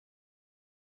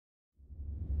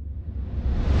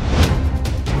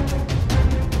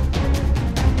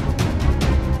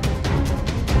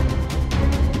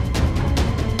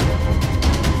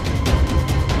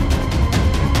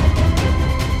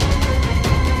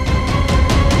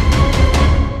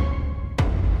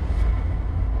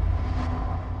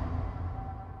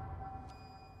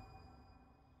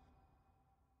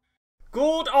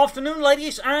afternoon,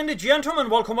 ladies and gentlemen.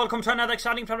 Welcome to another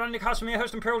exciting Propagandacast. I'm your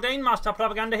host, Imperial Dane, Master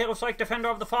Propaganda Hero, Psych, Defender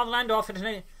of the Fatherland. Off at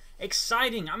an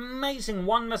exciting, amazing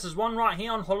 1 vs 1 right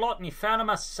here on Kholodny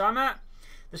Ferma summer.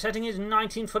 The setting is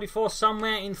 1944,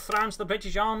 somewhere in France. The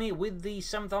British Army with the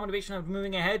 7th Armored Division are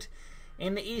moving ahead.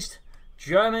 In the east,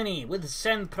 Germany with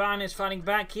St. Prime is fighting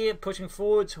back here, pushing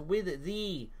forward with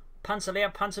the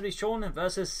Panzerdivision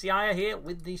versus Xiaya here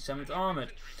with the 7th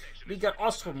Armored. We got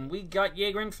Ostrom, we got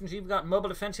Jaeger Infantry, we got Mobile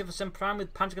Defense here for St. Prime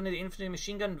with Panzergrenadier Infantry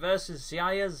Machine Gun versus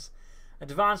Xiaya's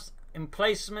Advanced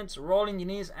Emplacements, Royal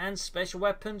Engineers and Special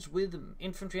Weapons with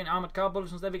Infantry and Armoured Car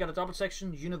Bulletins. There we got a double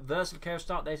section, Universal Care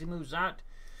Start, there he moves out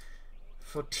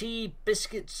for tea,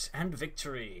 biscuits and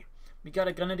victory. We got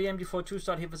a Grenadier MG42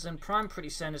 start here for St. Prime, pretty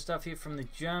standard stuff here from the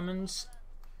Germans,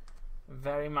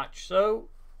 very much so.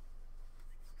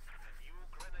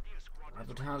 I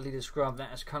would hardly describe that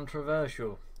as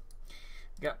controversial.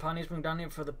 We got Pioneers moving down here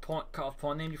for the cut-off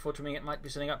point. The MG42 it might be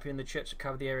setting up here in the church to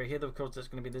cover the area here, though of course there's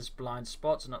going to be this blind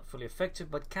spot, so not fully effective,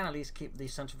 but can at least keep the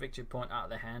central victory point out of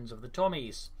the hands of the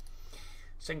Tommies.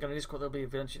 Second Grenadier squad, there'll be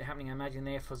eventually happening, I imagine,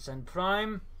 there for St.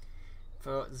 Prime.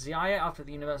 For Xiaya, after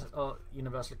the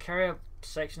Universal Carrier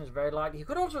section is very likely. He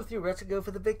could also theoretically go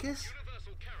for the Vickers.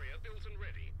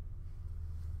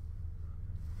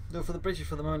 Though for the British,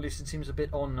 for the moment, at least it seems a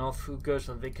bit on and off who goes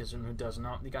for Vickers and who does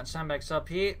not. You got sandbags up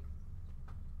here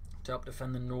to help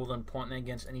defend the northern point there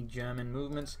against any German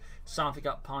movements. South, we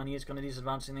got Pioneers, Grenadiers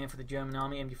advancing there for the German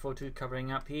army. MG42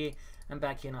 covering up here. And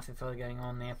back here, nothing further going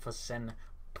on there for St.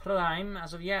 Prime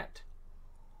as of yet.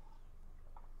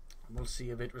 We'll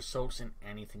see if it results in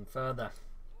anything further.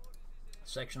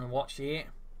 Section of watch here.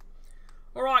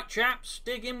 Alright chaps,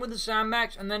 dig in with the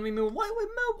sandbags and then we move. Why would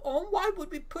we move on? Why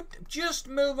would we just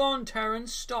move on,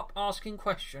 Terrence? Stop asking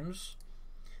questions.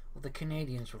 Well, the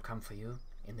Canadians will come for you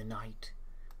in the night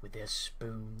with their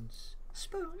spoons.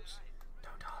 Spoons?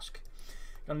 Don't ask.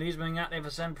 Grenadiers moving out there for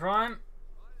St. Prime.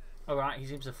 Alright, he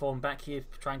seems to have fallen back here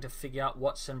trying to figure out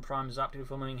what St. Prime is up to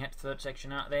before moving ahead to third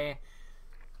section out there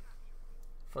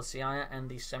for Xiaya and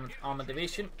the 7th Armored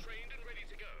Division.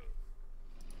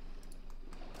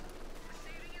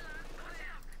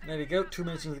 There we go, 2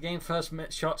 minutes into the game, first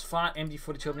shots fired,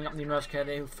 MG42 opening up the Universal Care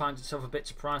there, who finds himself a bit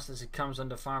surprised as it comes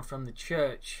under fire from the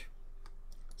church.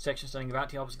 Section standing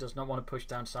about, he obviously does not want to push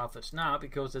down southwards now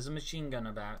because there's a machine gun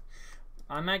about.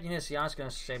 I imagine Xiaya's going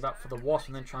to save up for the Wasp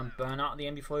and then try and burn out the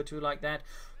MG42 like that.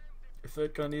 The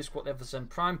third Grenadier squad there for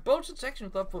St. Prime. Bolted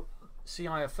section up for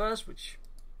Xiaya first, which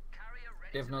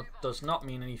does not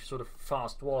mean any sort of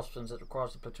fast Wasp since it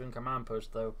requires a platoon command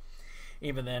post, though.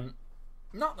 Even then,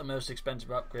 not the most expensive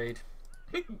upgrade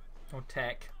or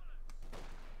tech.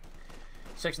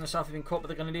 Section of the south have been caught by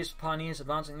the Grenadiers, Pioneers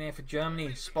advancing there for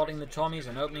Germany, spotting the Tommies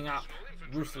and opening up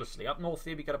ruthlessly. Up north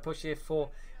here we got a push here for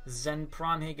St.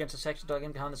 Prime here against a section dug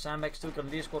in behind the sandbags. Still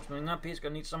Grenadier squad's moving up here. It's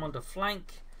going to need someone to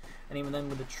flank, and even then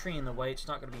with the tree in the way it's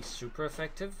not going to be super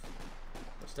effective,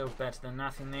 but still better than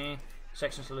nothing there.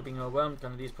 Section still being overwhelmed.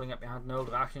 Grenadiers pulling up behind an old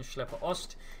Schlepper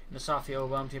Ost. In the south here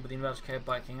overwhelmed here, but the Universal Care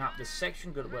biking up this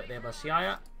section. Good work there by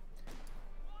Xiaya.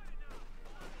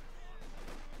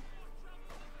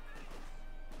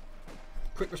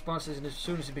 Quick responses, and as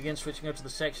soon as he begins switching over to the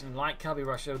section, light cavalry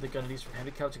rush over the Grenadiers from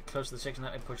heavy cavalry close to the section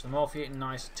that they push them off here.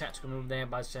 Nice tactical move there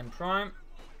by St. Prime.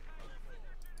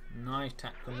 Nice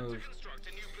tactical move.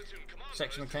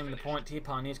 Section claiming the point here.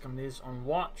 Pioneers Grenadiers on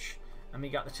watch. And we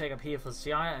got the take up here for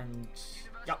Xiaya, and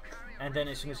yep. And then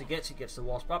as soon as he gets the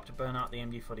Wasp up to burn out the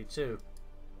MG42.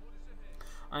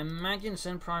 I imagine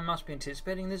St. Prime must be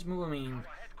anticipating this move. I mean,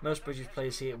 most British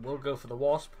players here will go for the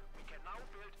Wasp,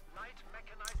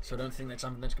 so I don't think that's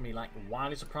something that's going to be like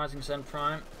wildly surprising St.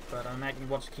 Prime. But I imagine he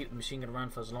wants to keep the machine gun around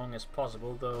for as long as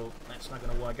possible, though that's not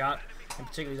going to work out. And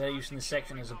particularly they're using the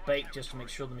section as a bait just to make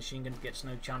sure the machine gun gets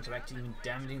no chance of actually even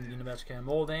damaging the Universal Care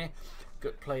more there.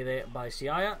 Good play there by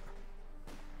Xiaya.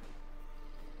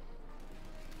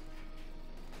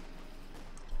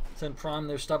 St. Prime,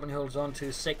 though, stubbornly holds on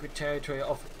to sacred territory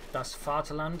of Das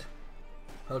Vaterland.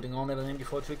 Holding on there with an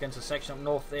MG42 against a section up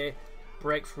north there.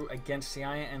 Breakthrough against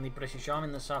Xiaya and the British Army.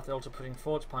 In the south, they're also putting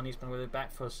forwards. Pioneers been with it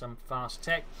back for some fast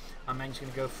tech. I'm going to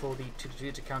go for the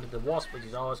 2-2 to counter the Wasp, which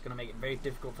is always going to make it very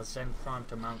difficult for St. Prime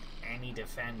to mount any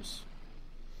defense,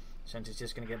 since it's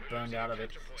just going to get burned out of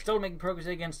it. Still making progress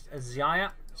against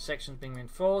Xiaya. Sections being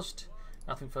reinforced.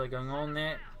 Nothing further going on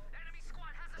there.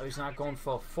 Though he's now going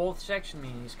for a fourth section,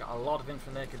 meaning he's got a lot of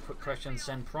infantry there, could put pressure on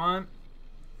St. Prime.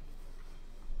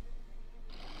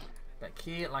 Back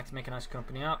here, like to make a nice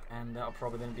company up, and that'll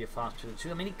probably then be a fast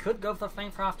 2-2. I mean, he could go for the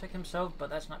flame for half-tech himself, but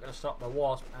that's not going to stop the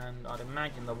Wasp, and I'd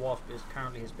imagine the Wasp is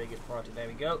currently his biggest priority. There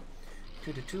we go.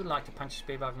 2-2, like to punch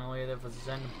speed back away there for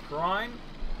Zen Prime.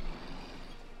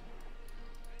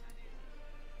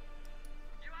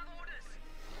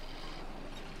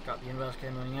 Got the inverse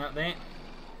game running out there.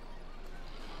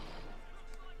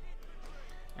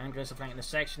 And going to flank in the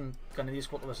section. Going to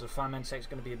use what was the 5-man section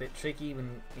going to be a bit tricky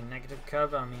even in negative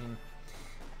cover. I mean,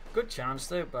 good chance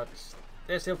though, but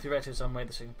there's still theoretically some way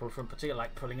the second pull from, particularly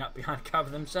like pulling up behind cover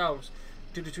themselves.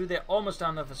 2-2, they're almost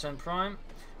down there for Zen Prime.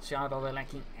 Xiaya, by the way,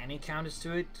 lacking any counters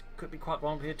to it. Could be quite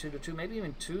vulnerable here. 2-2, maybe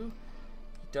even 2.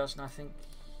 He doesn't, I think.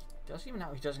 Doesn't even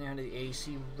know he doesn't have the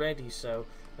AC ready, so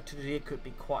a 2-2 here could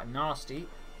be quite nasty.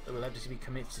 But we'll have to see if he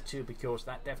commits to 2, because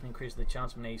that definitely increases the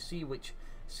chance of an AC, which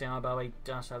Xiaya, by the way,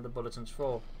 does have the bulletins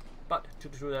for. But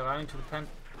 2-2, they're out into the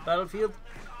battlefield.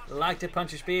 Like to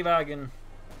punch a Spielwagen.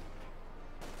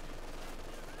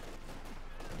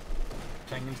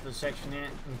 Taking into the section here,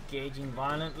 engaging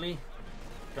violently.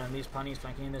 Then these punies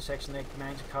flanking in the section, they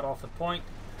manage to cut off the point.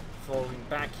 Falling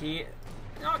back here.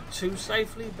 Not too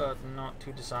safely, but not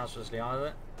too disastrously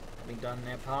either. Having done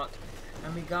their part.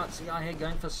 And we got Xiaya here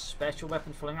going for special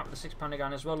weapons, following up with the 6-pounder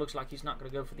gun as well. Looks like he's not going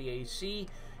to go for the AC.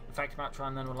 In fact, he might try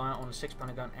and then rely on the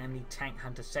 6-pounder gun and the tank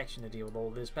hunter section to deal with all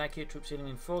this. Back here, troops healing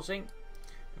and enforcing.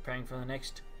 Preparing for the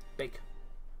next big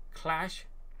clash.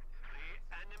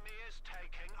 The enemy is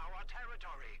taking our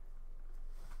territory.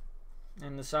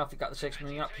 In the south, we got the section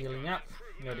moving up, healing up.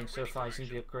 Noting so far, he seems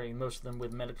to be upgrading most of them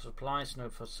with medical supplies. No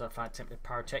for so far, attempted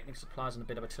pyrotechnic supplies and a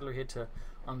bit of artillery here to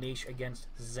unleash against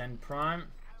Zen Prime.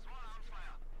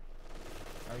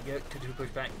 There we go, 2-2 push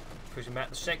back, pushing back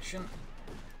the section.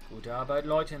 Good Arbeit,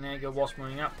 Leute, and there you go, Wasp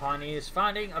moving up. Pioneers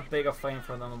finding a bigger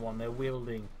flamethrower than the one they're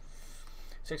wielding.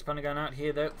 6-pounder gun out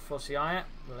here though for Xiaya.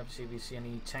 We'll have to see if we see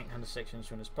any tank hunter section as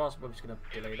soon as possible. We're just going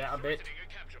to delay that a bit.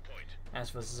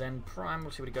 As for Zen Prime,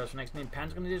 we'll see what he goes for next. I mean,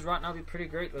 Pan's going to do right now be pretty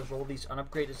great with all these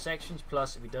unupgraded sections.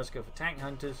 Plus, if he does go for tank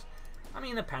hunters, I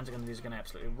mean, the Pan's going to do is going to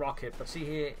absolutely rock it. But see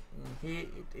here it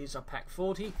is a pack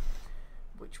 40.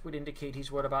 Which would indicate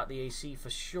he's worried about the AC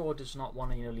for sure, does not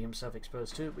want to leave himself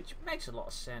exposed to it, which makes a lot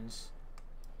of sense.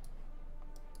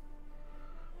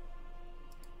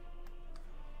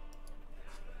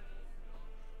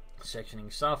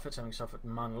 Sectioning Southwards, having suffered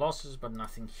minor losses, but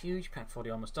nothing huge. Pack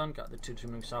 40 almost done, got the 2-2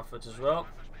 moving southwards as well.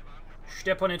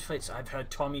 Step on it, Fritz. I've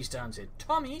heard Tommys down there.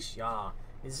 Tommys? Ja,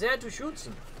 ist sehr zu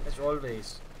schützen, as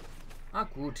always. Ah,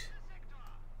 gut.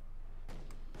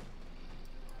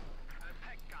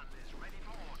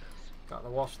 Got the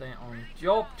Wasp there on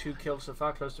job. 2 kills so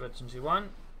far, close to Red 21.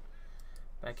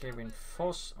 Back here in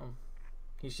force. Oh,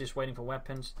 he's just waiting for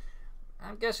weapons.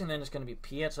 I'm guessing then it's going to be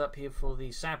Piets up here for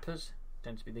the sappers.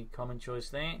 Tends to be the common choice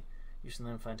there. Using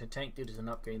them for anti-tank duties and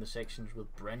upgrading the sections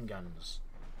with Bren guns.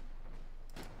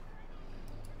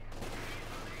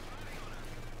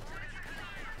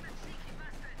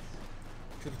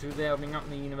 Two there, opening up in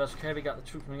the Universal Carry. Got the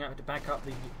troop coming out to back up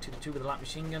the 2-2 with the light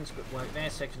machine guns. Good work there.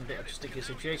 Section a bit of a stickier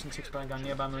situation. 6-pounder gun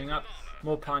nearby moving up.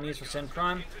 More pioneers for Zen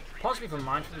Prime. Possibly for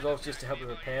mindful resolves just to help with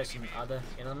repairs and other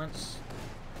elements.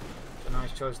 So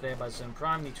nice choice there by Zen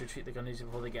Prime. Need to retreat the gun easy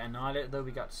before they get annihilated. Though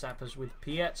we got sappers with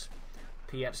Piets.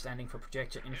 Piets standing for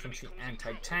projector infantry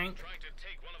anti-tank.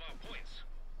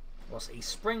 Was a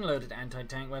spring-loaded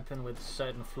anti-tank weapon with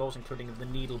certain flaws, including if the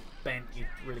needle bent, you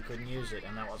really couldn't use it,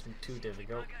 and that wasn't too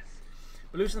difficult.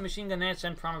 But losing the machine gun there,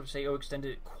 Zen Prime would say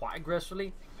extended it quite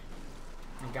aggressively,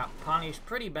 and got punished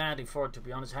pretty badly for it, to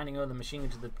be honest. Handing over the machine gun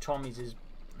to the Tommies is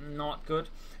not good.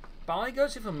 Bali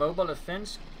goes here for mobile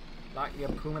offense, like the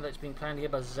Puma that's being planned here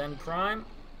by Zen Prime.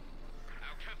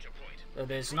 Though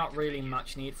there's not really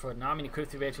much need for it now. I mean, you could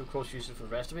theoretically, of course, use it for the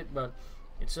rest of it, but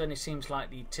it certainly seems like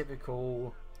the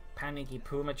typical panicky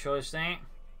Puma choice there.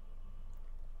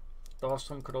 The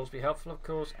Ostrom could also be helpful, of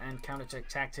course, and counter-attack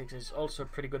tactics is also a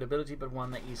pretty good ability, but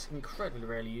one that is incredibly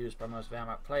rarely used by most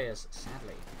Wehrmacht players,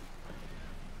 sadly.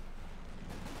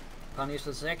 Pioneers for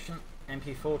the section.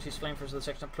 MP40s, flamethrowers for the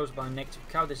section up close by a negative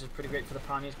cow. This is pretty great for the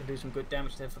Pioneers, can do some good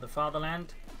damage there for the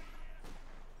fatherland.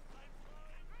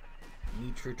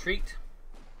 Need to retreat.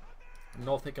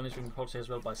 North Gun is being repulsed as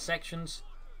well by sections.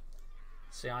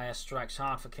 CIS strikes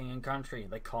hard for king and country,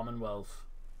 the Commonwealth.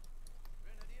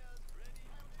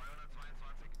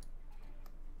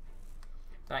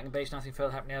 Back in base, nothing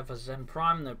further happening here for Zen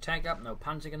Prime. No tag up, no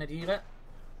Panzergrenadiere.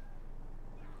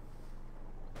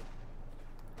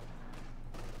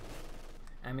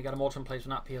 And we got a mortar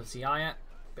emplacement up here for Xiaya. A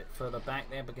bit further back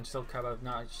there, but can still cover a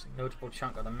nice notable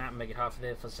chunk of the map and make it half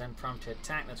there for Zen Prime to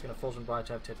attack. That's going to force them right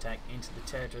to have to attack into the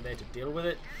territory there to deal with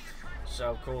it. So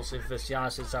of course if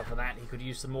Xiaya sits up for that, he could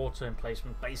use the mortar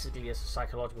emplacement basically as a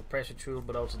psychological pressure tool,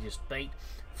 but also just bait,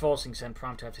 forcing Zen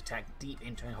Prime to have to attack deep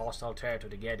into a hostile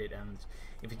territory to get it. And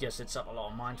if he just sets up a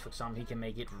lot of mines, for example, he can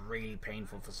make it really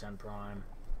painful for Zen Prime.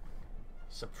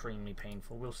 Supremely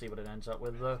painful. We'll see what it ends up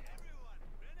with though.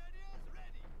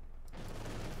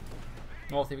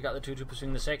 North, we've got the 2-2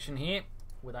 pursuing the section here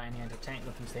without any anti-tank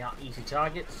weapons. They are easy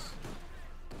targets.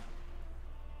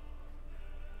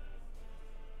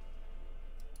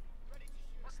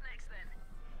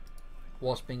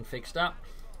 Wasp being fixed up.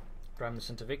 Grabbing the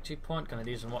center victory point. Gonna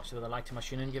do some watch with a light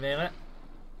machine and Gewehre.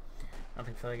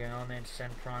 Nothing further going on there into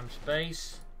Zen Prime's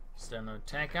base. Still no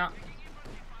attack up.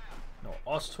 No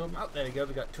Ostrom. Oh, there we go.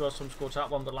 We got 2 Ostroms squads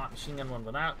out, one with a light machine gun, one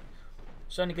without.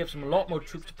 Certainly gives them a lot more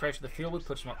troops to pressure the field with,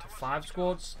 puts them up to 5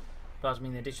 squads. But I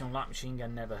mean the additional light machine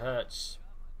gun never hurts.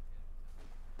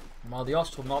 And while the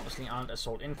Ostrom obviously aren't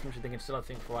assault infantry, they can still, I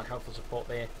think, provide helpful support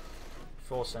there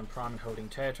for Zen Prime holding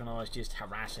territory, and otherwise just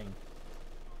harassing.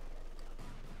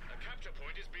 The capture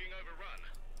point is being overrun.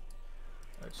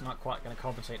 It's not quite going to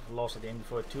compensate for the loss of the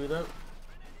MB-42 though.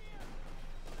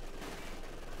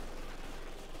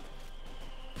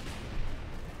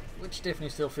 Which definitely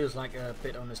still feels like a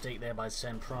bit of a mistake there by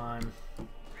Zen Prime.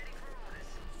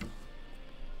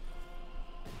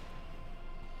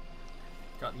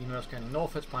 Got the universe scanning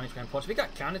northwards, planning scan points. We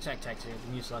got counterattack tactics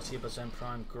being utilised here by Zen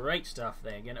Prime. Great stuff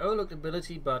there. Again, overlooked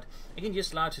ability, but again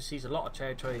just allowed to seize a lot of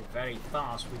territory very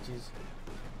fast, which is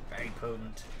very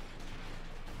potent.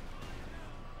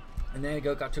 And there you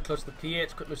go, got too close to the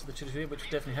P8, got close to the 2-2, which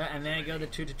definitely hurt. And there you go, the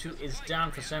 2-2 is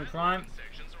down for Zen Prime.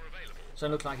 So it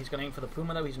looks like he's going to aim for the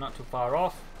Puma though, he's not too far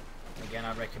off. Again,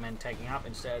 I'd recommend taking up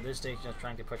instead of this stage, just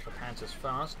trying to push for Panthers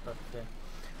fast, but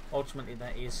ultimately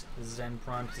that is Zen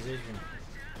Prime's decision.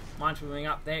 Mine's moving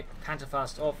up there,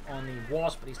 Pantherfast off on the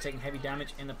Wasp, but he's taking heavy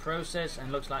damage in the process,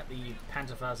 and looks like the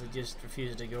Pantherfast just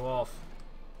refuses to go off.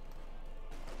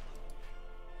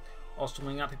 Ostrom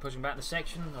moving up, he's pushing back the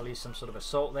section, at least some sort of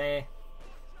assault there.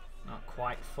 Not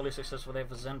quite fully successful there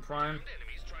for Zen Prime.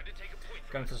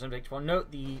 Going for some victory. Well,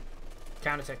 note the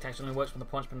counterattack tactics only works when the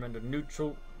point's been rendered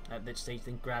neutral. At that stage,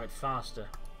 then grab it faster.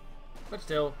 But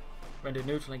still, rendered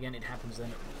neutral again, it happens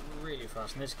then really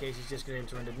fast. In this case, he's just going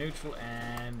to render neutral,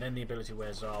 and then the ability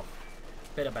wears off.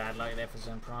 Bit of bad luck there for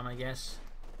Zen Prime, I guess.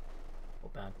 Or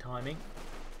bad timing.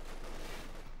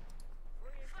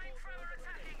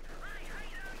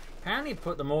 Apparently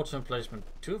put the mortar emplacement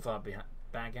too far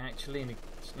back actually, and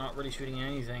it's not really shooting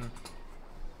anything.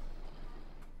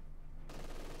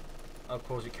 Of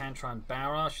course, you can try and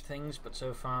barrage things, but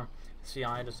so far,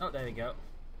 Xiaya does. Oh, there we go.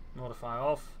 Mortar fire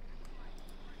off.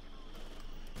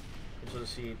 You can sort of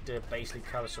see it basically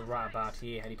covers right about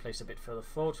here. Had he placed a bit further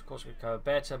forward, of course, it would cover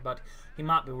better, but he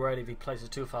might be worried if he places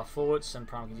too far forward. Zen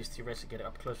Prime can just theoretically get it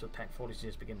up close to the Pack 40 to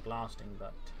just begin blasting,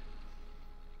 but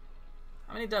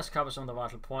I mean, it does cover some of the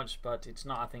vital points, but it's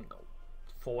not, I think,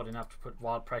 forward enough to put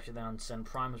wild pressure then on Zen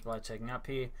Prime by taking up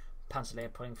here.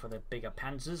 Panzerlehr putting for the bigger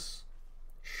panzers.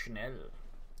 Schnell.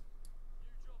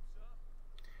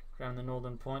 Ground the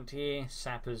northern point here.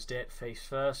 Sappers dead face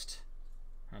first,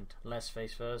 and less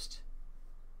face first.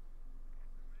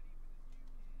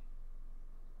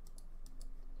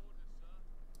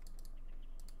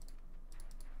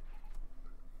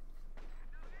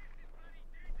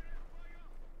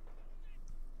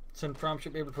 Zen Prime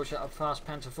should be able to push out a fast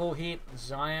Panther 4 here.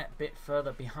 Xiaya a bit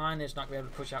further behind. Is not going to be able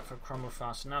to push out for Cromwell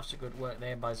fast enough. So good work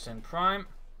there by Zen Prime.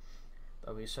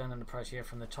 But we're showing them the price here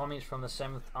from the Tommies from the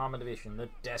 7th Armoured Division, the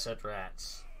Desert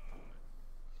Rats.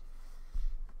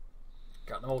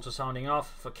 Got them all to sounding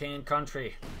off for King and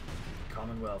Country.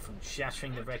 Commonwealth from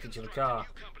shattering the wreckage of the car.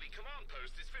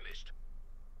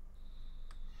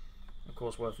 Of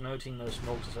course, worth noting, those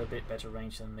mortars are a bit better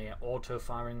range than their auto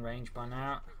firing range by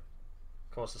now.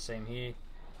 Of course, the same here.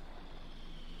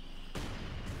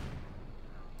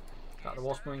 Got the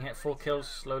Wasp moving at 4 kills,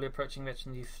 slowly approaching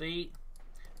Veteran D3.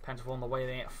 Panther on the way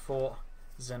there for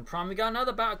Zen Prime. We got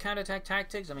another bout of counterattack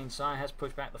tactics. I mean, Xiaya has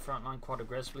pushed back the front line quite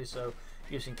aggressively, so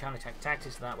using counterattack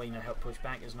tactics that way, help push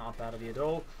back is not a bad idea at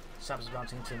all. Sappers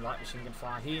mounting to light machine gun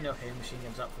fire here. No heavy machine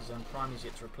guns up for Zen Prime. He's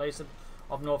yet to replace it.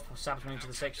 Up north, Sappers moving to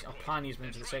the section. Pioneers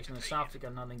moving to the section. In the south, we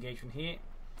got another engagement here.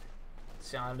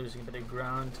 Xiaya losing a bit of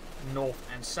ground north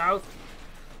and south,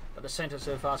 but the centre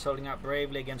so far is holding up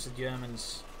bravely against the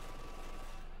Germans.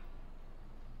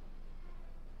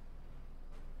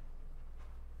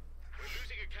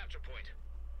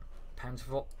 Panther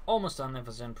 4 almost done there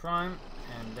for Zen Prime,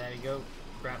 and there you go.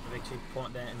 Grab the victory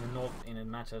point there in the north in a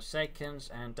matter of seconds,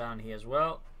 and down here as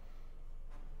well.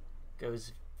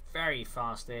 Goes very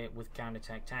fast there with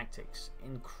counterattack tactics,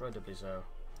 incredibly so.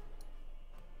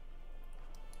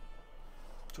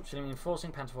 Troops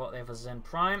reinforcing. Panzer IV there for Zen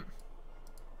Prime.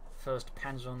 First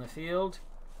Panzer on the field.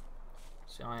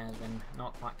 Xiaya has been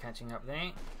not quite catching up there.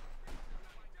 Enemy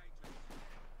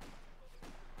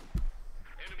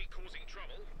causing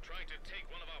trouble, trying to take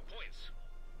one of our points.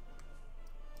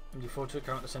 MD42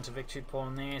 current the centre victory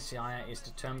point there. Xiaya is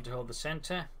determined to hold the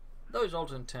centre. Those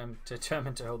also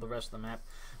determined to hold the rest of the map.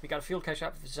 We got a fuel cache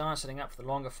up for Xiaya, setting up for the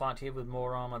longer fight here with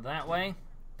more armour that way.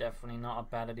 Definitely not a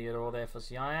bad idea at all there for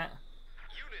Xiaya.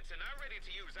 Units are now ready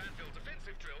to use anvil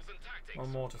defensive drills and tactics.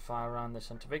 One more to fire around the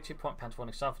centre victory point.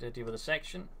 Panzer South to deal with a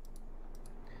section,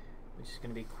 which is going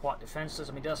to be quite defenceless.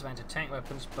 I mean, he does have anti-tank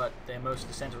weapons, but they're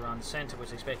mostly centred around the centre, which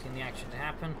is expecting the action to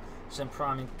happen. Some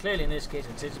priming, clearly in this case,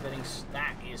 anticipating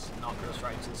that is not going to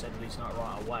strike to the centre, at least not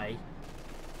right away.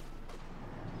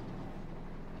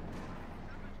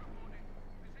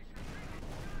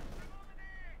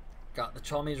 Got the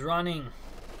Tommies running.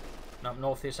 And up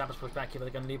north here, Sappers push back here, but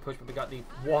they're going to need push, but we got the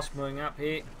Wasp moving up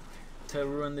here to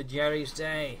ruin the Jerry's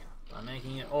day by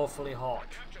making it awfully hot.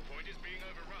 Capture point is being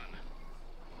overrun.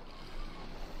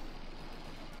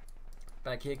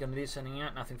 Back here, going to be sending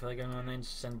out, nothing further going on, then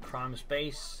send Prime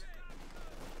Space.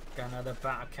 Got another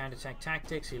battle counter-attack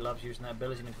tactics. He loves using that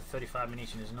ability, and for 35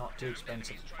 munition is not too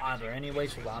expensive either anyway,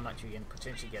 so how much you can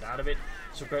potentially get out of it.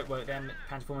 So great work then.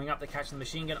 Panther forming up, they're catching the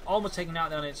machine gun, almost taking it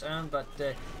out on its own, but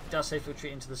does safely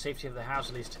retreat into the safety of the house,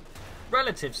 at least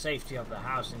relative safety of the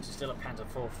house, since it's still a Panther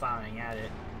 4 firing at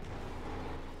it.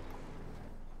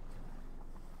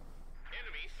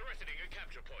 Enemy threatening a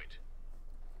capture point.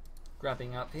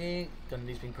 Grabbing up here,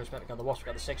 Gundy's being pushed back, we got the Wasp, we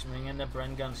got the section ring in there,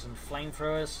 Bren guns and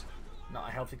flamethrowers. Not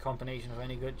a healthy combination of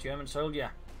any good German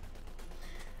soldier.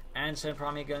 And Sen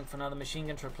Prime going for another machine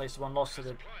gun to replace the one lost to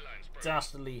the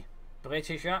dastardly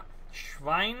Britisher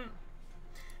Schwein.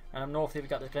 And up north here we've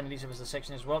got the Grenadiers as the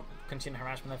section as well. Continued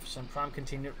harassment there for Sen Prime.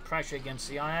 Continued pressure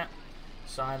against Xiaya.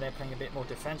 Xiaya they're playing a bit more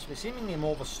defensively. Seemingly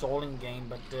more of a stalling game,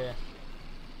 but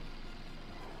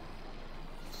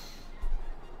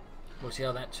we'll see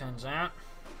how that turns out.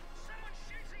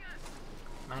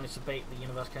 Managed to bait the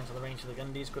Universe Count to the range of the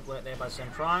Gundys. Good work there by Sen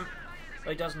Prime.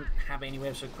 But he doesn't have any way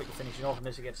of so quickly finishing off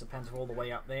unless he gets the Panzer all the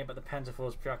way up there. But the Panzer IV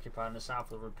is preoccupied in the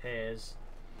south with repairs.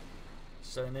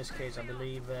 So in this case, I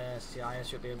believe Xiaya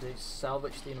should be able to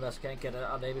salvage the Universe Count, get it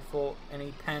out of there before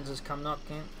any Panzers come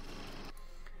knocking.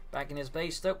 Back in his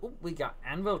base though, ooh, we got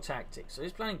Anvil tactics. So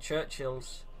he's playing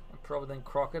Churchills and probably then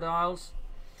Crocodiles.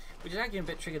 Which is actually a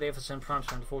bit tricky there for Sen Prime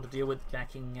to afford to deal with,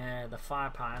 lacking the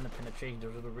firepower and the penetration to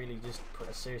really just put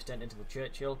a serious dent into the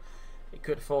Churchill. It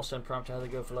could force Sen Prime to either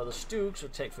go for a lot of Stooks or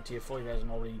take for tier 4. He hasn't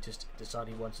already just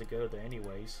decided he wants to go there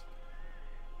anyways.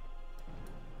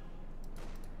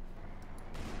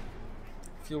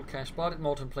 Fuel cache spotted,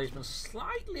 molten placement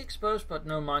slightly exposed, but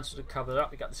no mines to cover it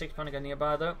up. We got the 6-pounder gun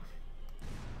nearby though.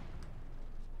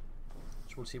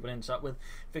 So we'll see what ends up with.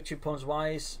 Victory points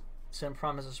wise, Sen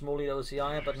Prime has a small lead over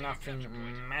Xiaya, but nothing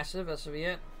massive as of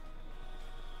yet.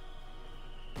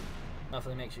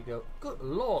 Nothing makes you go, good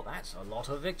lord, that's a lot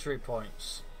of victory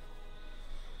points.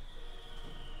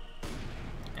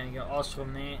 And you got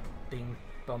Ostrom there, being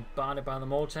bombarded by the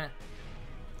mortar.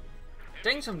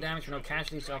 Taking some damage for no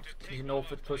casualties up to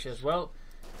northward push as well.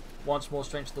 Once more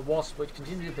strength to the Wasp, which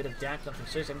continues a bit of damage, nothing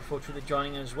serious. MD43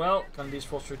 joining in as well. Gundy's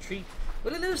forced to retreat.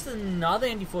 Will it lose another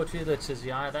MD43 though to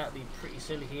Xiaya? That would be pretty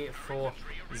silly here for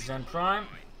Zen Prime.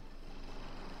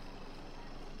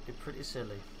 Be pretty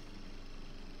silly.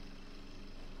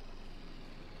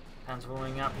 Hands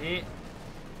warming up here.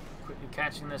 Quickly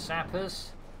catching the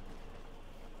sappers.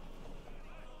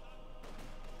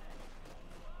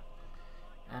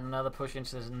 And another push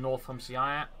into the north from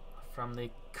Xiaya from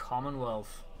the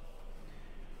Commonwealth.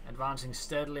 Advancing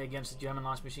steadily against the German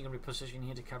light machine gun repositioning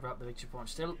here to cover up the victory point.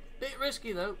 Still a bit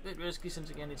risky though, bit risky since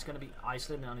again it's going to be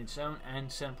isolated on its own.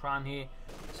 And Sen Prime here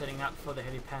setting up for the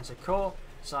heavy Panzer Corps.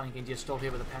 Starting again just stalled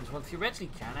here with the Panzer 1.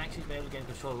 Theoretically can actually be able to get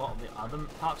control a lot of the other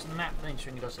parts of the map,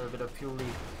 ensuring it does have a bit of fuel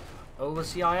lead over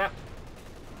Xiaya.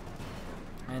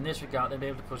 And in this regard, they'll be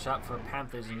able to push out for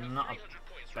Panthers, and not a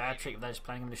bad trick if they're just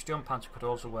playing him. The Sturm Panzer could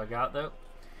also work out though.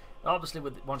 Obviously,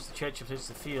 once the Churchill hits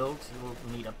the field, you will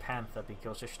need a Panther,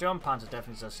 because the Sturm Panzer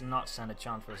definitely does not stand a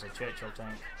chance for as a Churchill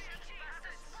tank.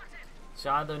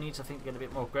 Xiaya though needs, I think, to get a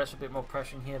bit more aggressive, a bit more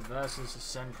pressure in here versus the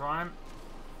Sen Prime.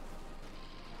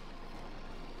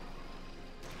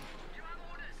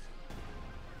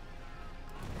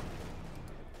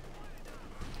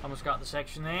 Almost got the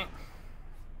section there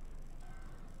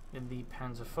in the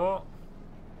Panzer IV.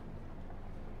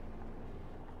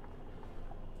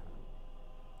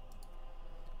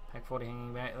 Pack 40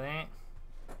 hanging back there.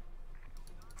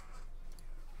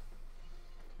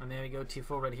 And there we go,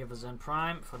 T4 ready here for Zen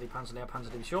Prime for the Panzer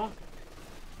Panzer Division.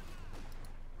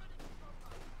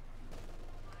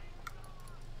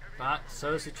 But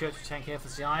so is the Churchill tank here for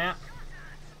Xiaya.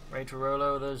 Ready to roll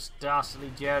over those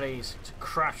dastardly Jerrys to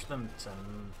crush them to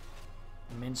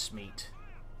mincemeat.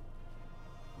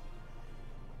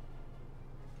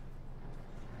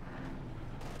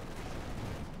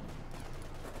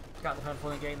 Got the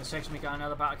Panther gate in the section. We got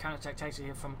another battle counter-attack taxi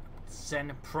here from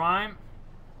Zen Prime,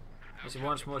 as he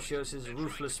once more shows his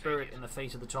ruthless spirit in the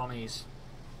face of the Tommies.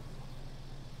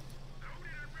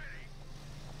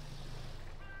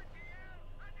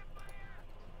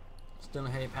 Still a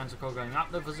heavy Panzer Corps going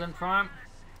up there for Zen Prime.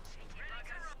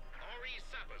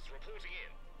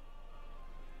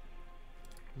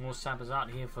 More sappers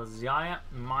out here for Xiaya,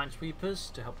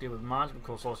 minesweepers to help deal with mines, of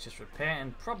course also just repair,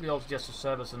 and probably also just to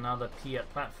serve as another Piat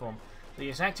platform. The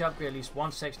exact to upgrade at least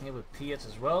one section here with Piats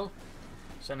as well.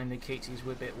 So that indicates he's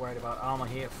a bit worried about armor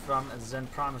here from Zen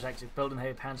Prime, who's actually building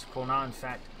heavy Panzer Corps now. In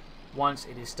fact, once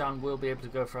it is done, we'll be able to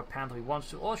go for a Panther he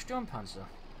wants to, or Sturmpanzer.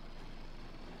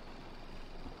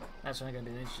 That's only going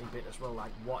to be an interesting bit as well,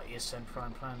 like what is Zen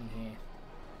Prime planning here?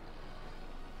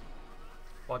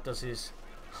 What does his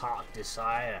heart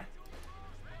desire?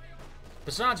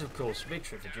 Besides, of course,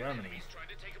 victory for Germany.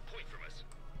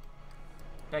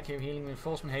 Back here, healing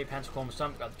reinforcement, heavy Panzer Corps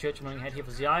stump. Got the Churchill moving ahead here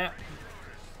for Xiaya.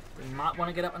 We might want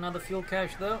to get up another fuel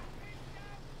cache though.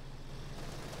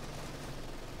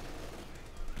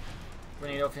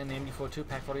 Grenade off in the MD42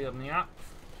 pack 40 opening up.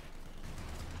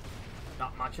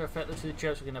 Not much effect to the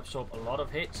Churchill, can absorb a lot of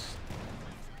hits.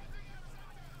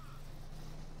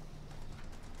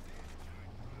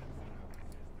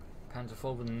 Panzer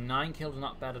IV with 9 kills,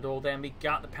 not bad at all. Then we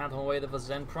got the Panther away there for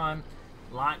Zen Prime,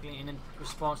 likely in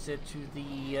response to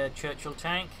the Churchill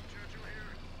tank.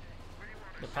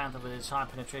 The Panther with its high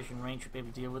penetration range should be able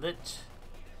to deal with it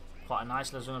quite a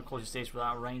nicely, as long as of course it stays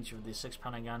without range of the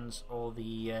 6-pounder guns or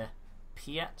the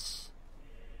Piats.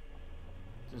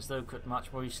 Since though could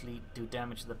much more easily do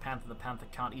damage to the Panther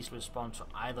can't easily respond to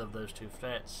either of those two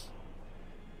threats.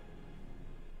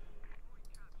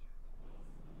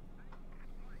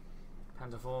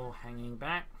 Panzer IV hanging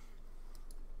back.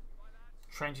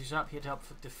 Trenches up here to help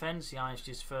for defense. The Irish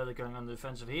just further going on the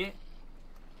defensive here.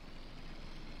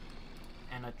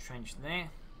 And a trench there.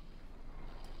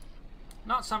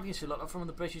 Not something you see a lot of from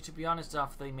the British, to be honest,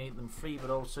 after they made them free, but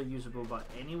also usable by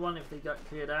anyone if they got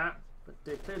cleared out.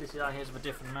 But clearly the Xiaya has a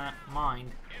different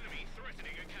mind. Enemy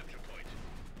threatening a capture point.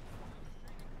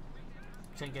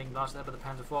 Train getting lost there by the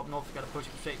Panzer IV up north. We've got to push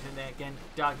him straight in there again.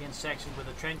 Dug in section with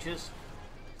the trenches.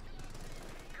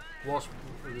 Wasp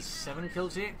with 7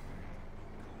 kills here.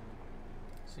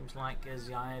 Seems like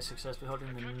Xiaya is successfully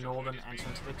holding the northern and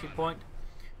central victory point.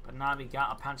 But now we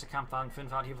got a Panzerkampfwagen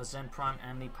 5 out here for Zen Prime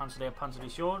and the Panzer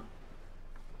Division.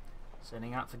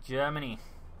 Setting out for Germany.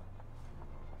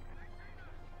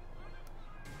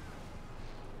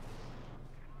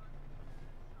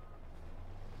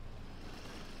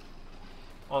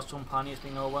 Austrian pioneers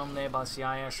being overwhelmed there by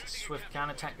Xiaya's swift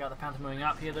counter-attack. Got the Panther moving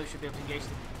up here, though should be able to engage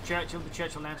the Churchill. The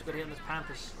Churchill lands good hit on this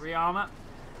Panther's rear armor.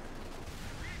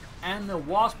 And the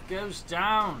Wasp goes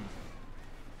down.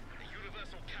 The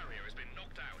universal carrier has been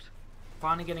knocked out.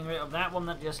 Finally getting rid of that one.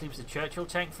 That just leaves the Churchill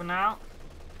tank for now.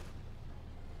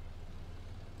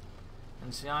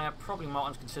 And Xiaya probably might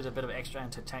want to consider a bit of extra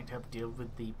anti-tank to help deal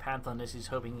with the Panther, unless he's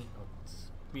hoping,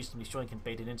 reasonably sure he can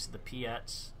bait it into the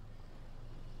Piats.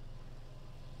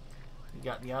 We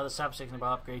got the other subsection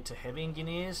about upgrade to heavy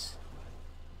engineers,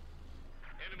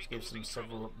 which gives them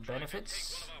several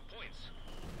benefits.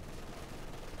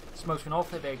 Smoke's been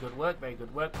off there, very good work,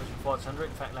 pushing forward 100,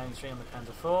 in fact landing 3 on the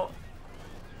Panzer IV.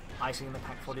 Icing the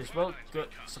Pack 40 as well, good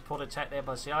supported attack there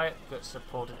by Xiaya, good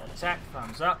supported attack,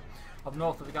 thumbs up. Up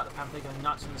north we got the Panther going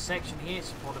nuts in the section here,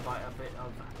 supported by a bit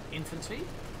of infantry.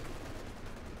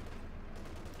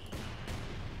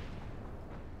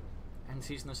 And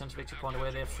seizing the central victory point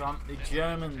away there from the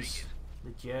Germans,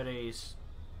 the Jerrys.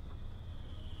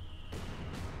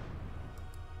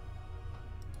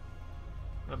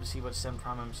 We'll have to see what Zen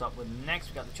Prime comes up with next.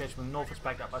 We got the Church moving north, it's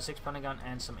backed up by 6-pounder gun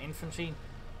and some infantry.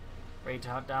 Ready to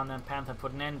hunt down then Panther,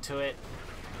 put an end to it.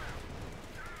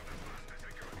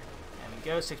 There we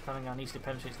go, 6-pounder gun easily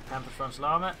penetrates the Panther's frontal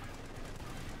armor.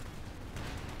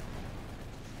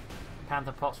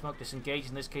 Panther pop smoke, disengage.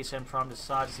 In this case, Zen Prime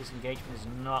decides this engagement is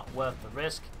not worth the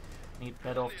risk. Need to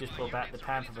head off, just pull back the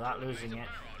Panther without losing it.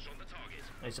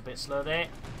 It's a bit slow there.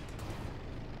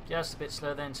 Just a bit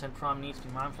slow there, and Zen Prime needs to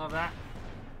be mindful of that.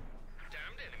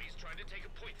 Damned enemies trying to take a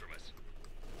point from us.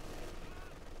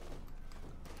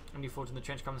 And you fought in the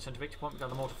trench coming to the centre victory point. We got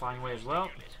the mortar firing away as well.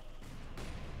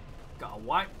 Got a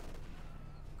wipe.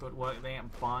 Good work there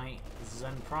by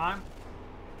Zen Prime.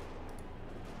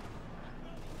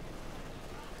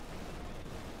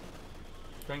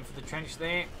 Going for the trench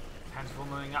there. Panzer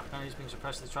moving up, now he's being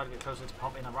suppressed. They try to get closer to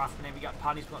pop in a raft. And then we got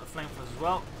Paddy's got the flamethrowers as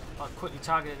well. But quickly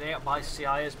targeted there by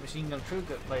Xiaya's machine gun crew.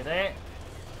 Good play there.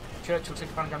 Churchill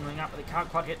takes a panzer gun moving up, but they can't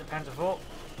quite hit the Panzer IV.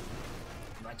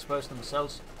 They expose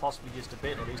themselves, possibly just a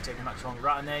bit, or at least taking much longer.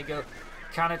 Right, and there you go.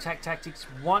 Counter-attack tactics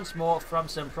once more from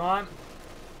Zen Prime.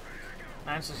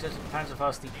 And successful Panzer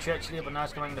fast the Churchill, but now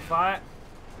it's coming to fire.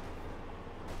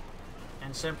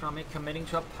 And Zen Prime committing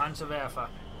to a Panzerwerfer.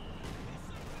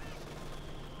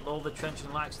 All the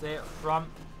trenching lacks there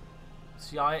from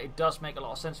Xiaya. It does make a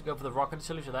lot of sense to go for the rocket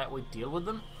artillery so that we deal with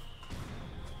them.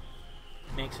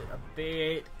 Makes it a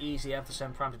bit easier for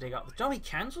Zen Prime to dig up. The job he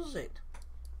cancels it.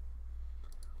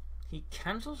 He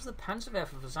cancels the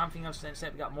Panzerwerfer for something else.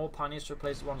 Instead, we got more pioneers to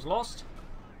replace the ones lost.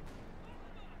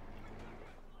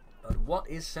 But what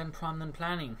is Zen Prime then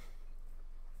planning?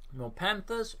 More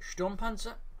Panthers,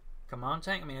 Sturmpanzer, command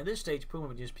tank. I mean, at this stage, Puma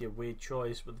would just be a weird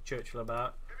choice with the Churchill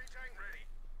about.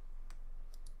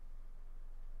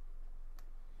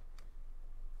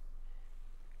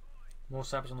 More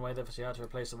sappers on the way there for Xiaya to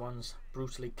replace the ones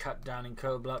brutally cut down in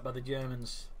cold blood by the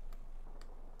Germans.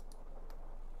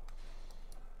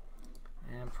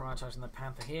 And prioritising the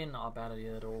Panther here, not a bad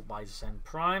idea at all by Zen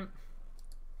Prime.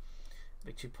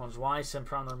 Big 2 points wide. Zen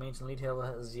Prime remains in lead here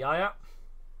with Xiaya.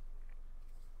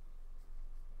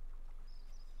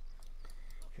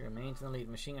 She remains in the lead.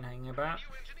 Machine gun hanging about.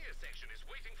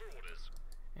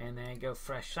 And there you go,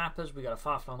 fresh sappers. We got a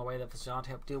Firefly on the way there for Xiaya to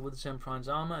help deal with Zen Prime's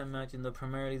armour. I imagine that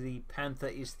primarily the Panther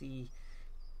is the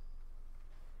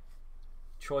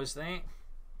choice there.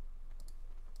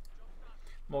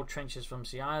 More trenches from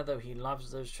Xiaya, though he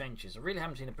loves those trenches. I really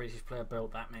haven't seen a British player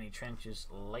build that many trenches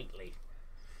lately.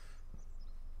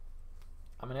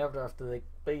 I mean, after they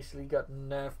basically got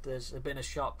nerfed, there's been a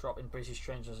sharp drop in British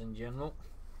trenches in general.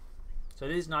 So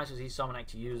it is nice to see someone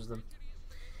actually use them.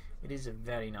 It is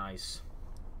very nice.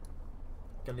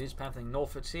 Going to use Panther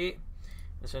northwards here.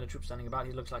 There's a troop standing about.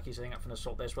 He looks like he's setting up for an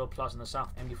assault there as well. Plus in the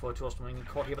south, MD42 also moving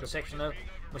caught here by the section though.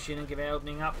 Machine gun giveaway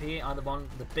opening up here. Either one,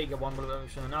 the bigger one will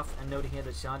have been enough. And noting here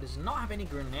that Xiaya does not have any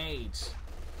grenades.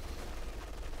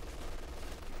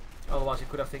 Otherwise, he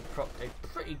could have propped a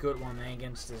pretty good one there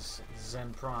against this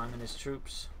Zen Prime and his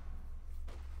troops.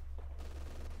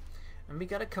 And we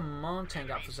got a command tank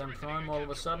up for Zen Prime all of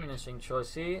a sudden. Interesting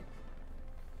choice here.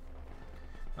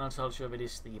 Not entirely sure if it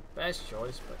is the best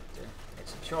choice, but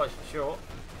it's a choice for sure.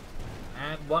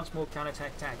 And once more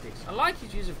counter-attack tactics. I like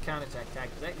his use of counter-attack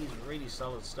tactics. That is really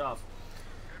solid stuff.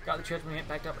 Got the Churchill hit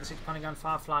backed up with the 6-pounder gun.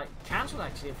 Firefly cancelled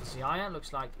actually for Xiaya.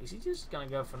 Looks like, is he just going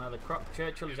to go for another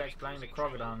Churchill is actually playing the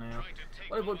Crocodile now.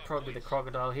 Well, it would probably be the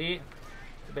Crocodile here.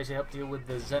 To basically help deal with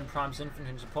the Zen Prime's infantry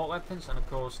and support weapons. And of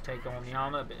course take on the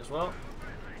armour a bit as well.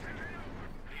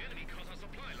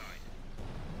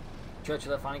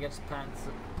 Churchill finally against the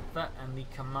Panther and the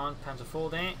command Panzer IV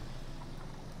there.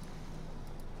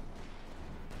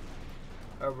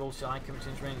 Overall, Xiaya commits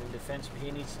into range of defence, but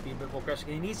he needs to be a bit more aggressive.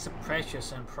 He needs to pressure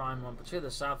Zen Prime on, but to the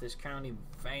south is currently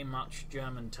very much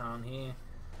German town here,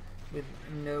 with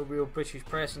no real British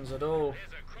presence at all.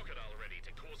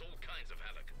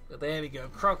 But there we go,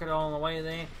 Crocodile on the way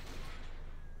there.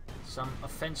 Some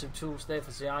offensive tools there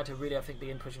for Xiaya to really, I think,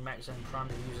 begin pushing back Zen Prime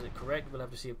to use it correct. We'll have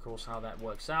to see, of course, how that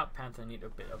works out. Panther need a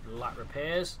bit of light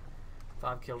repairs.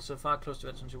 5 kills so far, close to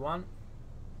it 21.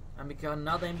 And we got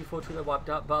another MD42 that wiped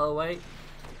up, by the way.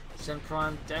 Zen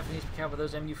Prime definitely needs to be careful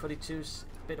with those MD42s.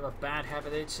 Bit of a bad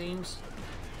habit there, it seems.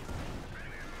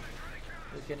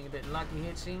 We're getting a bit lucky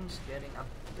here, it seems. Getting a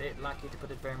bit lucky, to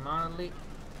put it very mildly.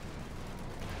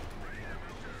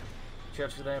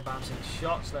 Churchill there bouncing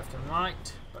shots left and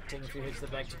right, but taking a few hits to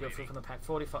the back to go through from the Pack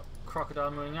 40.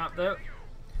 Crocodile moving up though.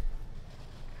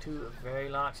 2 very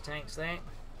large tanks there.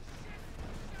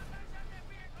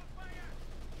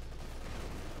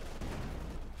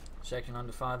 Section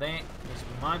under fire there. Needs to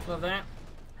be mindful of that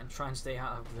and try and stay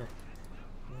out of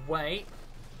the way.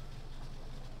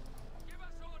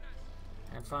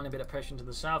 And finally a bit of pressure to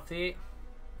the south here.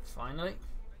 Finally.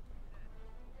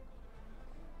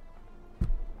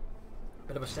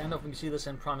 Bit of a standoff. We can see this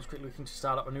Zen Prime is quickly looking to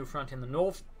start up a new front in the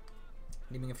north,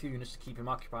 leaving a few units to keep him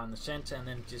occupied in the centre, and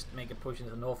then just make a push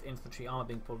into the north. Infantry armour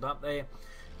being pulled up there.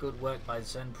 Good work by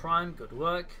Zen Prime. Good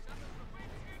work.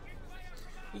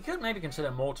 You could maybe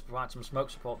consider more to provide some smoke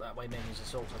support that way, making his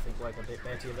assaults, I think, work a bit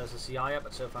better versus Xiaya,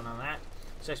 but so far none of that.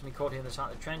 Section be caught here in the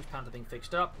side of the trench. Panther being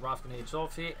fixed up. Rifle grenades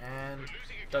off here and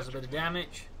does a bit of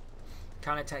damage.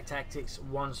 Counter-attack tactics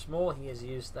once more. He has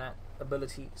used that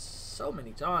ability so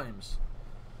many times.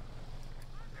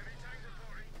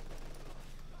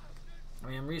 I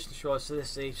mean, I'm reasonably sure to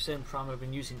this stage Zen Prime have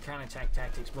been using counter-attack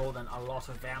tactics more than a lot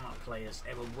of Wehrmacht players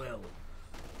ever will.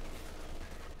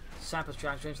 Sappers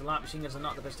trying to change the light machine guns are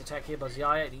not the best attack here by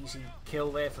Xiaya. An easy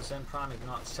kill there for Zen Prime, if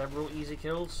not several easy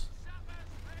kills.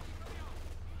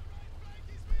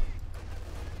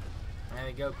 There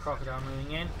we go, Crocodile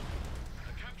moving in.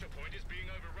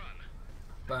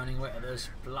 Burning away at those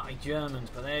bloody Germans,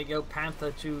 but there you go,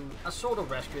 Panther to a sort of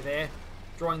rescue there,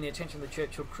 drawing the attention of the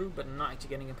Churchill crew, but not actually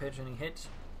getting a penetrating hit.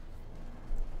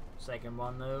 Second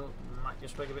one though, might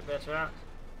just work a bit better out.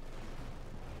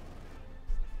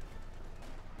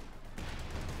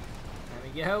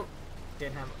 There we go,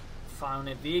 didn't have fire on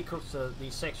their vehicles, so the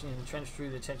section in the trench drew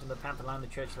the attention of the Panther line, the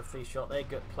Churchill free shot there,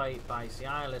 good play by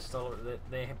Xiaya, let's stall it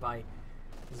there by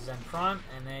Zen Prime,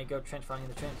 and there you go, trench finding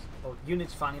the trench, or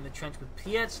units finding the trench with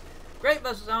Piets. Great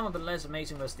versus armor, but less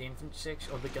amazing versus the infantry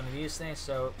section, or the Grenadiers there,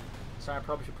 so I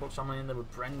probably should put someone in there with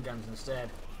Bren guns instead.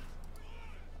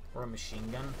 Or a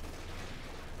machine gun.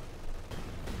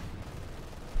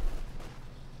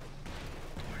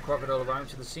 Crocodile arriving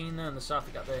to the scene there, and the south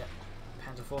we got the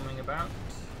Panther forming about.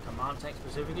 Command tank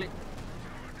specifically.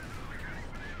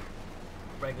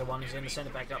 Regular one is in the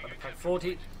centre, back up at the Pack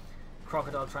 40.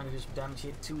 Crocodile trying to do some damage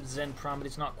here to Zen Prime, but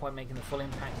it's not quite making the full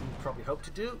impact he probably hoped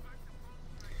to do.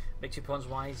 Victory points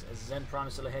wise, Zen Prime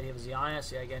is still ahead here with Xiaya.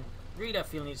 So again, really I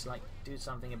feel needs to like do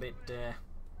something a bit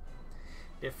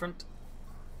different.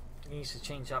 He needs to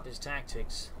change up his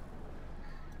tactics.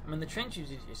 I mean, the trench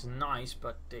usage is nice,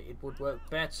 but it would work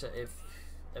better if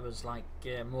there was like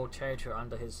more territory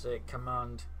under his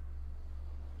command.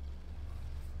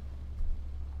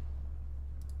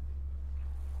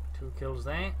 Two kills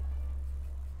there.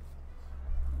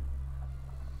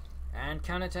 And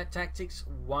counter-attack tactics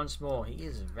once more. He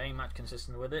is very much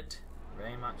consistent with it.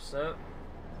 Very much so.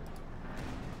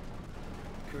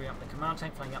 Crewing up the command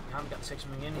tank, flying up behind. Got the section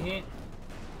wing in here.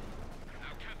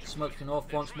 Smoking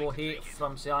off once more here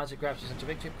from Xiaya as it grabs us into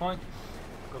victory point.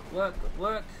 Good work, good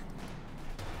work.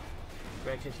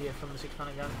 Great hit here from the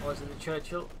 6-pounder gun. Or is it the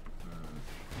Churchill?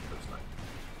 Looks like.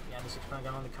 Yeah, the 6-pounder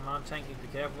gun on the command tank. Need to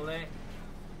be careful there.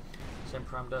 Zen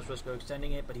Prime does risk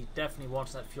extending it, but he definitely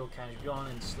wants that fuel carriage gone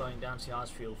and slowing down Xiaya's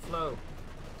fuel flow.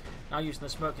 Now using the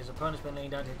smoke, his opponent's been laying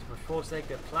down to push forwards there.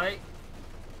 Good play.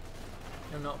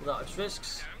 No, not without its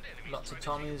risks. Lots of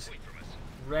Tommies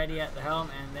ready at the helm,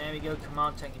 and there we go.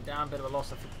 Command taking down. Bit of a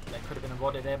loss that could have been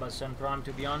avoided there by Zen Prime,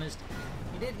 to be honest.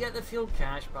 He did get the fuel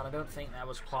cache, but I don't think that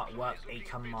was quite worth a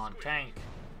command tank.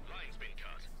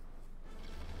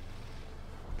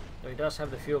 So he does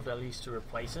have the fuel at least to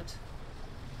replace it.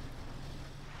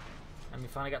 And we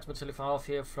finally got to put Silify off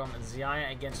here from Xiaya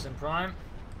against Zen Prime.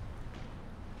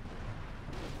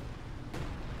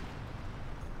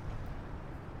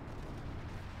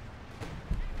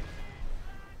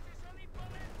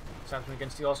 Sapsman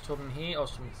against the Ostrom here.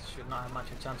 Ostrom should not have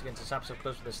much of a chance against the Saps so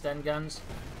close with the Sten guns.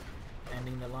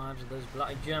 Ending the lives of those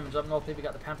bloody Germans. Up north here we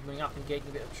got the Panther moving up, engaging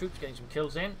a bit of troops, getting some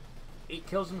kills in. 8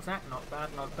 kills in fact, not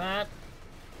bad, not bad.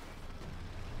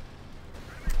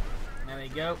 There we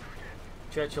go.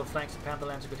 Churchill flanks the Panther,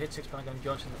 lands a good hit. 6-pounder gun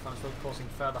Johnson in the front row, causing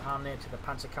further harm there to the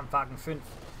Panzerkampfwagen 5.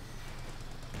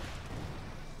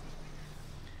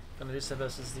 Grenadier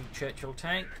versus the Churchill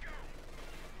tank.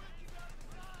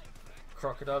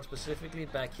 Crocodile specifically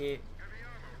back here.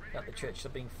 Got the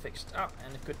Churchill being fixed up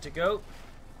and good to go.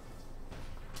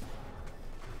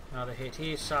 Another hit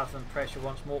here. Southland pressure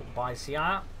once more by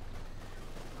Xiaya.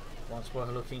 Once more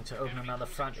looking to open another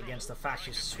front against the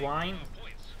fascist swine.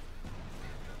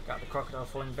 Got the Crocodile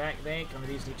falling back there.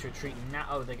 Grenadiers need to retreat now.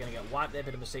 Oh, they're going to get wiped there.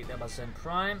 Bit of a mistake there by Zen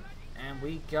Prime. And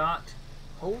we got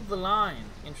hold the line.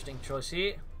 Interesting choice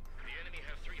here. The enemy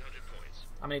have 300 points.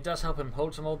 I mean, it does help him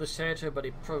hold some of this territory, but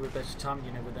it probably better time,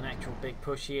 you know, with an actual big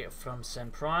push here from Zen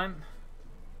Prime.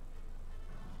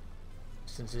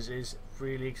 Since this is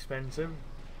really expensive.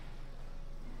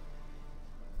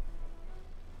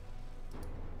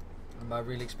 And by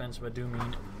really expensive, I do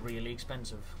mean really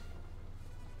expensive.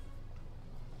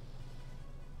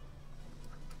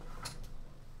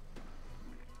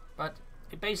 But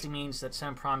it basically means that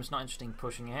Zen Prime is not interested in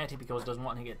pushing ahead because he doesn't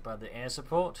want to get by the air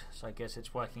support. So I guess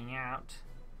it's working out.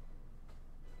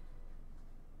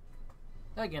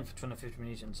 Again, for 250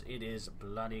 munitions, it is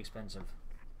bloody expensive.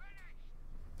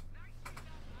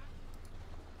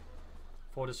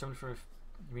 4 to 7 for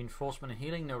reinforcement and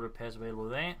healing. No repairs available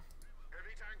there.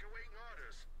 Heavy tank awaiting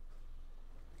orders.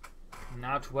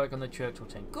 Now to work on the Churchill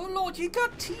tank. Good lord, you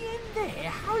got T in there.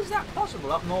 How is that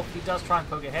possible? Up north, he does try and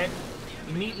poke ahead.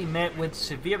 Immediately met with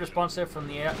severe response there from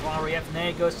the RAF, and there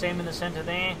it goes, same in the centre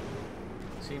there.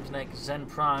 Seems like Zen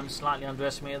Prime slightly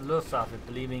underestimated Luftwaffe,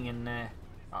 believing in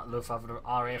Luftwaffe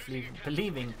RAF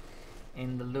believing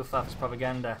in the Luftwaffe's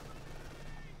propaganda.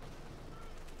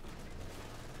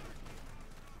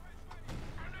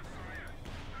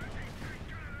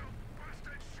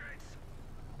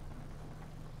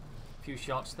 Few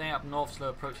shots there up north, slow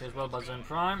approach as well by Zone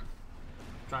Prime.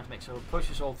 Trying to make sure it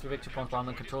pushes all 3 victory points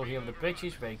under control here of the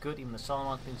British. Very good, even the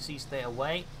Solomon's been seized there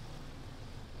away.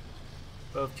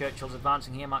 Both Churchills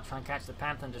advancing here, might try and catch the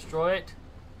Panther and destroy it.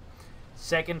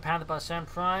 Second Panther by Zone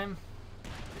Prime.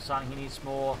 Deciding he needs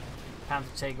more Panther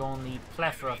to take on the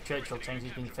plethora of Churchill tanks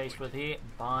he's being faced with here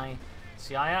by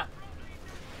Xiaya.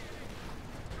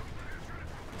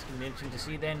 It's going to be interesting to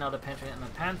see there. Another penetrating on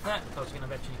the Panther. Those are going to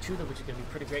eventually 2, which is going to be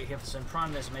pretty great here for Zone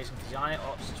Prime. There's amazing for Xiaya.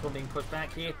 Opposites one being pushed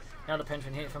back here. Another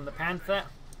penetrating hit from the Panther.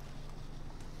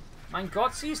 My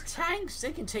God, these tanks,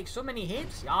 they can take so many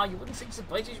hits. Yeah, you wouldn't think the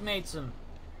British made some.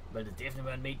 But they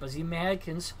definitely weren't made by the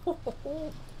Americans.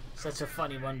 Such a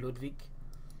funny one, Ludwig.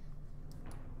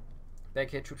 Back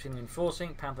here, troops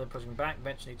reinforcing. Panther pushing back.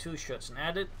 Eventually 2 shots and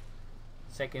added.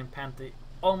 Second Panther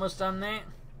almost done there.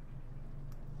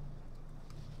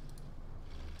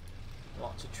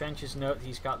 Lots of trenches. Note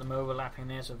he's got them overlapping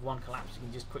there, so if one collapses, you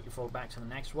can just quickly fall back to the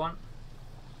next one.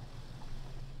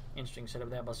 Interesting setup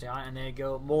there by Xiaya, and there you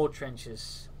go, more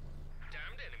trenches.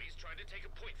 Damned enemies trying to take a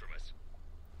point from us.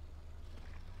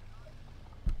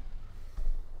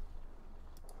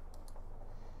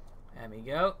 There we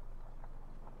go.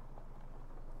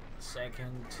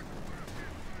 Second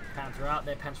Panther out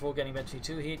there. Panther 4 getting eventually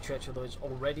 2 here. Churchill though is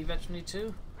already eventually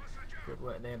 2. Good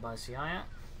work there by Xiaya.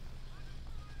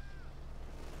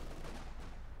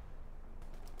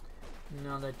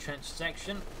 Another trench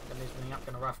section. Then he's bringing up,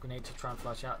 going to rough grenade to try and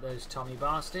flush out those Tommy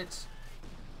bastards.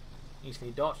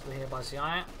 Easily dodged here by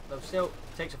Xiaya, though still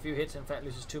takes a few hits. In fact,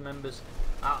 loses 2 members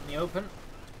out in the open.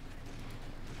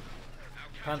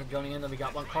 Panther joining in. Then we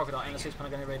got 1 Crocodile and a 6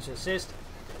 Panther going ready to assist.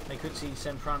 They could see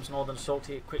Zone Prime's Northern Assault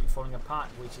here quickly falling apart,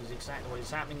 which is exactly what is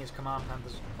happening. His command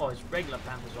Panthers, or his regular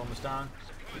Panthers, almost down.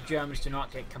 The Germans do not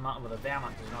get command, well, the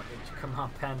Wehrmacht does not get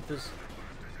command Panthers.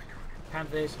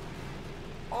 Panthers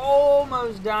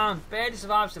almost down, barely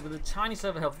survives it with a tiny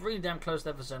sliver of health. Really damn close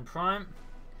there for Zone Prime.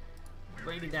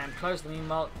 Really damn close.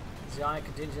 Meanwhile, Xiaya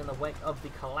continues in the wake of the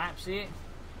collapse here.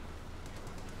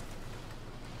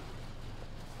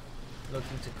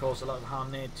 Looking to cause a lot of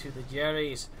harm there to the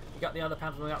Jerrys. You got the other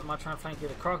Panther moving up, might try and flank here.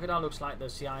 The Crocodile looks like the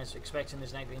Xiaya is expecting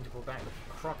this negative interval back. The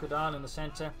Crocodile in the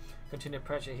centre. Continued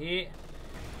pressure here.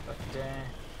 But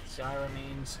Xiaya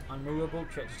remains unmovable.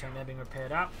 Treacherous tank there being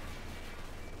repaired up.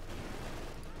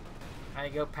 There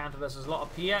you go, Panther versus a lot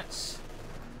of Piats.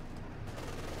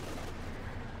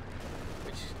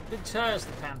 Which deters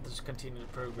the Panthers'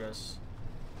 continued progress.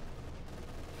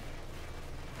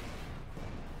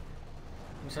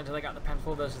 In the centre they got the Panther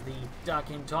 4 versus the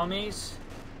Dark-Aimed Tommies.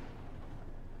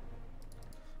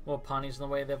 More Pioneers on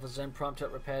the way there for Zone Prime to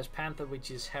repairs Panther, which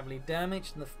is heavily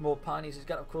damaged. And the more Pioneers he's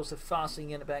got, of course, the faster you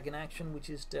get it back in action, which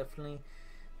is definitely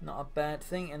not a bad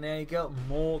thing. And there you go,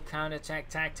 more counter-attack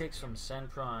tactics from Zone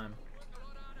Prime.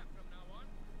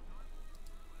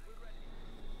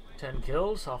 10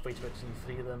 kills, halfway to between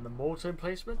 3 of them, the mortar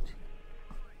emplacement.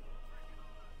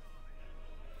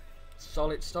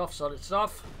 Solid stuff, solid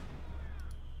stuff.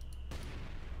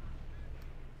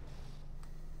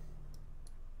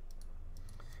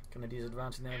 Canadians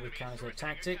advancing there with counter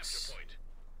tactics.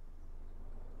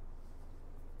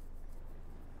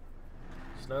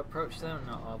 Slow approach though,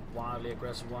 not a wildly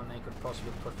aggressive one they could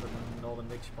possibly put for the northern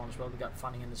victory point as well. We got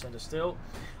funding in the centre still.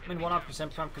 I mean,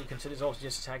 100% probably considers also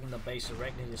just attacking the base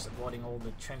directly, just avoiding all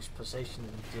the trench positions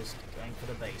and just going for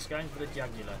the base, going for the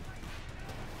jugular.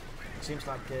 It seems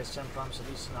like Zone Prime's at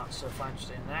least not so far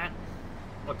interested in that,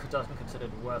 or doesn't consider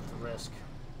it worth the risk.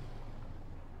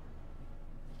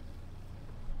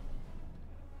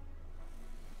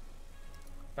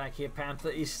 Back here, Panther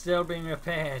is still being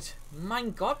repaired. My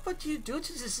God, what do you do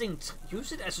to this thing?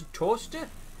 Use it as a toaster?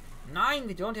 9,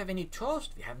 we don't have any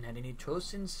toast. We haven't had any toast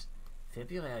since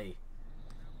February.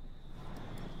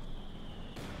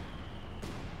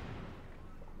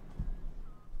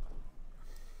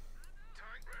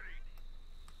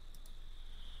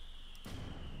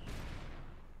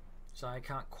 So I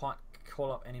can't quite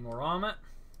call up any more armor.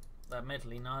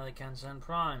 Admittedly, neither can Zone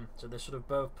Prime. So they're sort of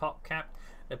both pop cap.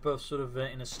 They're both sort of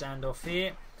in a standoff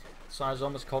here. Size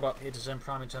almost caught up here to Zone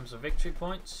Prime in terms of victory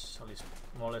points. At least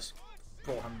more or less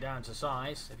brought him down to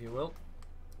size, if you will.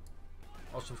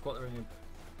 Also, we've got the ring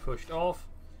pushed off.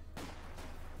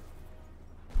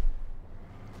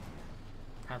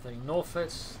 Panther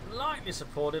northward, slightly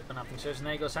supported, but nothing certain.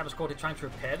 There you go, Sabbath Squad trying to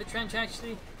repair the trench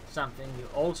actually. Something you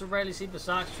also rarely see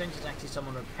besides trench is actually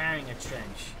someone repairing a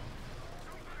trench.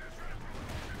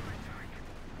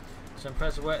 Some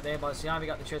impressive work there by Xiaya. We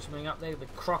got the church moving up there. The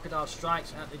crocodile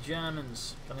strikes at the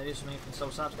Germans. Gonna do something from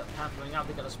south side. We've got the panther moving up.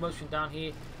 We've got a smoke screen down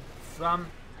here from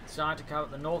Xiaya to cover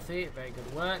at the north here. Very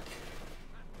good work.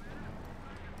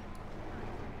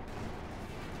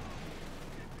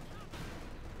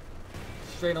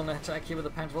 Straight on the attack here with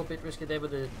the panther. A bit risky there with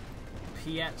the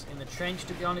Piats in the trench,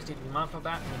 to be honest. Need to be mindful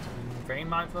about that. Need to be very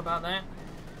mindful about that.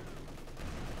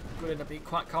 Could end up being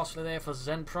quite costly there for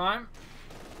Zen Prime.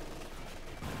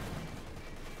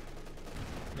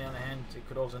 On the other hand, it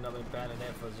could also end up being better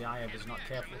there for Xiaya if he's not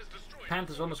careful.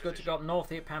 Panther's almost good to go up north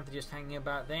here. Panther just hanging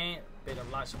about there. Bit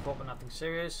of light support, but nothing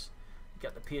serious. You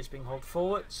got the Piats being hauled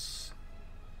forwards.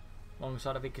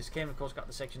 Alongside of Vickers Kim, of course, got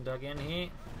the section dug in here.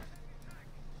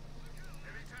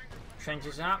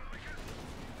 Trenches up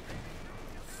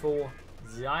for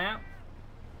Xiaya.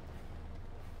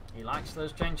 He likes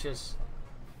those trenches.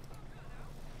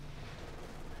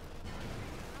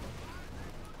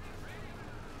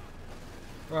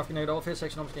 Roughing it off here,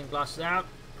 section almost getting blasted out.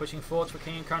 Pushing forwards for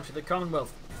King and Country, the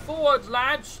Commonwealth. Forwards,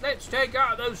 lads! Let's take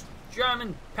out those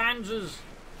German panzers.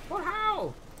 But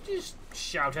how? Just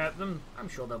shout at them. I'm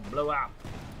sure they'll blow up.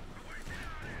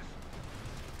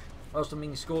 Also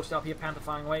being scorched up here, Panther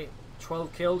firing away.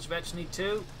 12 kills, Vetchney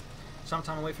 2.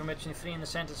 Sometime away from Vetchney 3 in the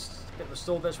centre. A bit of a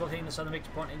stall there as well, hitting the southern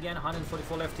victory point again.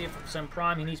 144 left here from Zen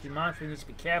Prime. He needs to be mindful, he needs to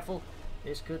be careful.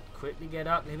 This could quickly get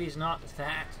up if he's not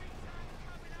that.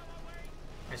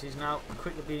 As he's now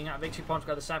quickly beating out victory points.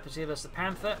 Got the Cypress here versus the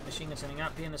Panther. Machine gun setting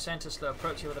up here in the centre. Slow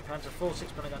approach here with the Panther 4.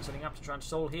 6 gun setting up to try and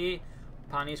stall here.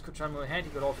 Pioneers could try and move ahead. He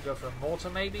could also go for a mortar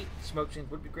maybe. Smoke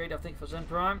screens would be great, I think, for Zen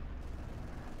Prime.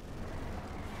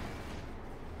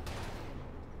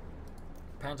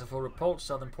 Panther 4 repulse.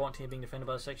 Southern point here being defended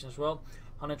by the section as well.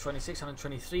 126,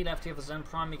 123 left here for Zen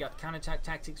Prime. We got counterattack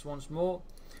tactics once more.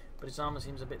 But his armour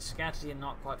seems a bit scattered and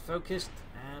not quite focused.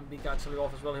 And we got to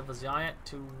off as well here for Xiaya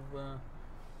to...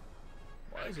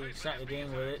 what is he exactly doing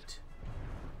with it?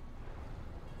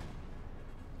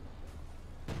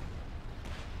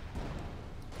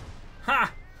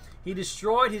 Ha! He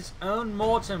destroyed his own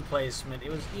mortar emplacement.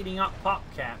 It was eating up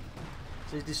PopCap.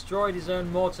 So he's destroyed his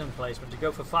own mortar emplacement to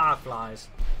go for Fireflies.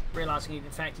 Realising in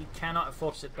fact he cannot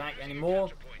afford to sit back anymore.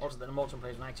 Also that the mortar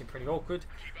emplacement actually pretty awkward.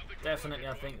 Definitely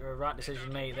I think the right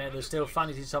decision made there. There's still fun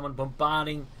to see someone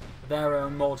bombarding their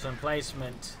own mortar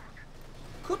emplacement.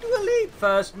 Could do a lead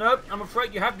first. Nope, I'm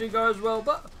afraid you have to go as well.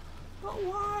 But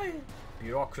why?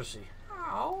 Bureaucracy.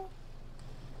 How?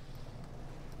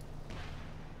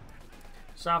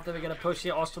 So after we're going to push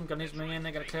here, Ostrom gun is moving in.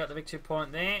 They're going to clear out the victory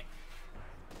point there.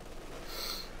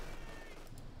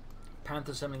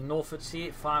 Panther assembling northwards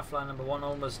here. Firefly number 1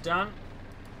 almost done.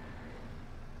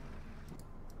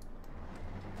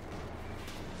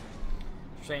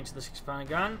 Straight into the 6-pounder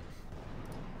gun.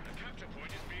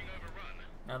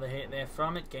 Another hit there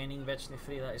from it, gaining Vetchney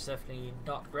 3. That is definitely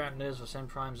not grand news for Zen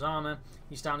Prime's armour.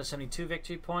 He's down to 72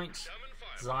 victory points.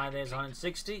 Xiaya there's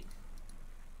 160.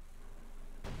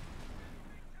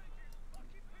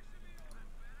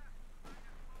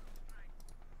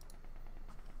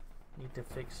 Need to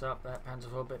fix up that Panther a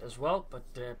little bit as well, but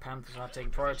Panthers are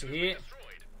taking priority here.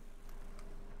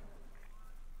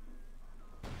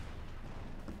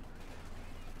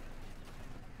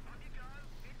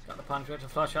 Got the Panther to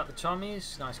flush out the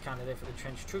Tommies. Nice counter there for the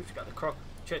trench troops. Got the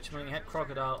Church moving ahead.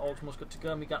 Crocodile almost good to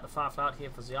go. And we got the Firefly out here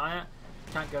for Xiaya.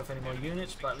 Can't go for any more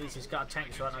units, but at least he's got a tank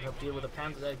right now to help deal with the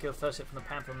Panther. There go first hit from the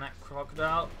Panther on that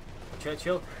Crocodile.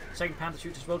 Churchill. Second Panther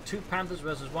shoots as well. 2 Panthers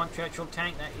versus 1 Churchill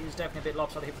tank. That is definitely a bit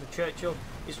lopsided here for the Churchill.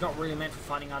 It's not really meant for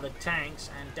fighting other tanks,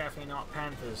 and definitely not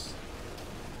Panthers.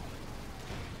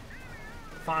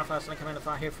 Firefly's going to come in and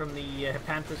fire here from the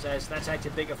Panthers, as that's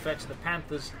actually a bigger threat to the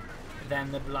Panthers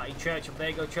than the bloody Churchill. There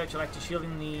you go, Churchill actually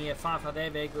shielding the Firefly there.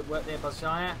 Very good work there by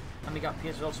Xiaya. And we got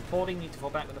Pierce as well supporting. Need to fall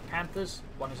back with the Panthers.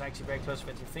 One is actually very close to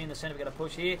 53 in the centre. We got a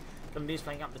push here. Gumbees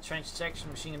playing up the trench section.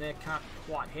 Machine gun there can't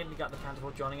quite hit. We got the Panther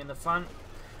joining in the front.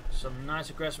 Some nice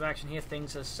aggressive action here.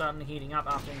 Things are suddenly heating up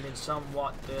after being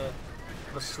somewhat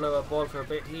of a slower ball for a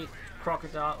bit here.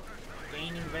 Crocodile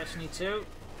gaining Vetchney 2.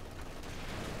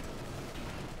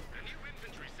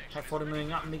 Pack 40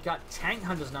 moving up, and we got tank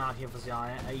hunters now out here for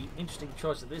Xiaya. A interesting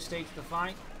choice at this stage of the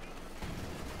fight.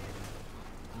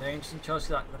 Very interesting choice,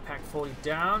 like the pack 40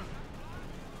 down.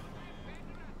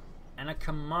 And a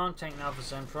command tank now for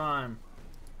Zen Prime.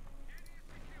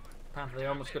 Panther, they're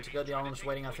almost good to go. They're almost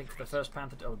waiting, I think, for the first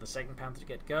Panther, or the second Panther to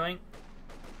get going.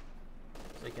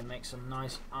 So they can make some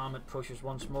nice armoured pushes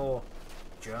once more.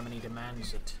 Germany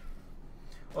demands it.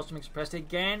 Awesome Express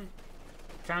again.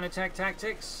 Counter-attack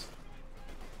tactics.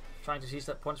 Trying to seize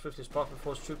that point as swiftly as possible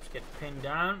before his troops get pinned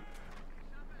down.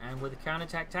 And with the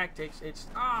counter-attack tactics, it's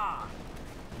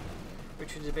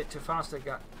Richard's a bit too fast. I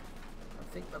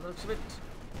think that looks of it.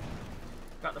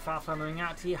 Got the Firefly moving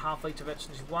out here, halfway to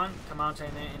Veterans 1. Command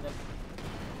in there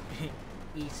in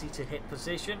the easy to hit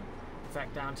position. In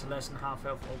fact, down to less than half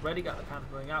health already. Got the Panther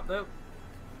moving up though.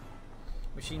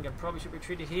 Machine gun probably should be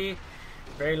treated here.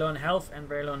 Very low on health and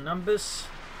very low on numbers.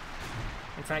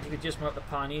 In fact, you could just move up the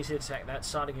Pioneers here to attack that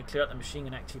side. You can clear out the machine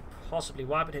gun, actually possibly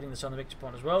wipe it, hitting the southern victory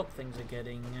point as well. Things are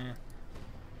getting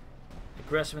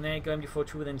aggressive in there. Going before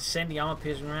 2 with incendiary armor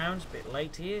piercing rounds. A bit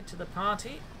late here to the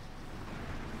party.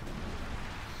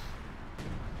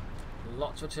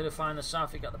 Lots of artillery fire in the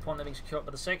south. We got the point that being secured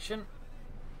by the section.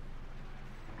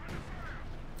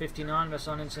 59 versus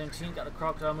 117. Got the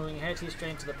Crocodile moving ahead here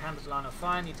straight into the Panther's line of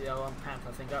fire. Need the L1 Panther,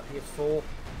 I think, up here for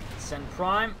Send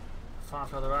Prime. Far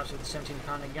further right with the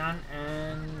 17-pounder gun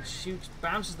and shoots,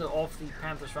 bounces off the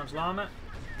Panther's frontal armor.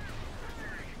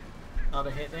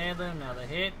 Another hit there though, another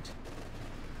hit.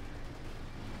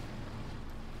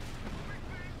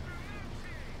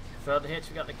 Further hits,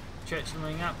 we got the Churchill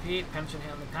moving up here. Pension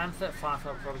hit on the Panther.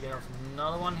 Firefly will probably get off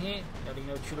another one here. Got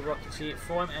no Tudor rockets here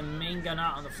for him. And main gun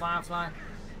out on the Firefly.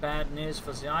 Bad news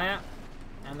for Xiaya.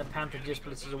 And the Panther just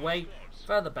blitzes away.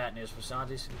 Further bad news for Xiaya.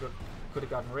 This could have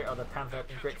gotten rid of the Panther. That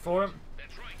been great for him.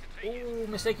 Ooh,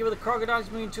 mistake here with the Crocodiles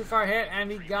moving too far ahead. And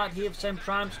we got here Send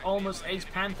Prime's almost Ace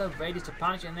Panther ready to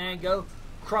punish. And there you go.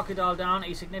 Crocodile down.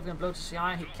 A significant blow to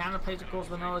Xiaya. He can replace, of course,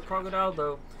 with another Crocodile,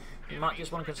 though. He might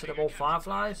just want to consider all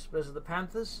Fireflies versus the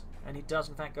Panthers. And he does,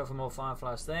 in fact, go for more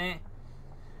Fireflies there.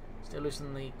 Still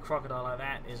losing the Crocodile like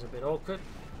that is a bit awkward.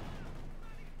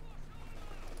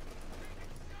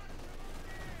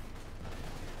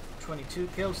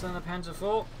 .22 kills then the Panzer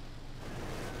IV.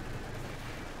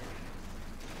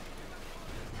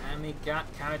 And we got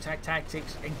counterattack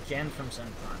tactics again from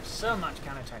Send Prime. So much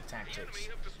counterattack tactics.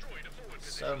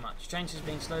 So much. Changes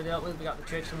being slowly dealt with. We got the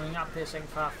Churchill moving up there. Second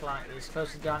Firefly is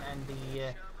close to the gun, and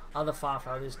the other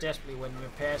Firefly is desperately waiting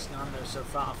repairs. None of those so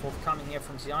far forthcoming here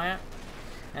from Xiaya.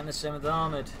 And the 7th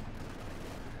Armoured.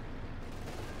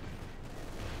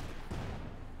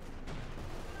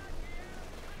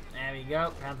 There we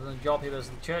go. Panther on the job here. There's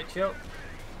the Churchill.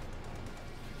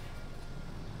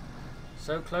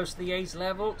 So close to the ace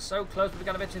level. So close. But we've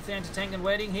got a bit of anti-tank and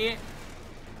waiting here.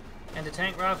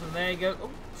 Anti-tank rifle. And there you go. Oh,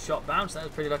 shot bounce. That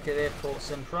was pretty lucky there for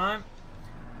Send Prime.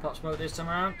 Pop smoke this time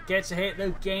around. Gets a hit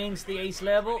though. Gains the ace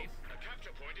level.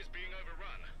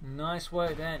 Nice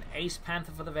work then. Ace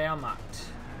Panther for the Wehrmacht.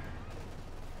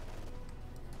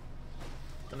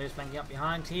 The Lee's flanking up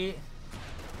behind here.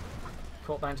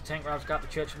 Caught by anti-tank rifles. Got the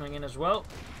Churchill moving in as well.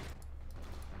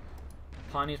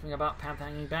 Pioneers bring about. Panther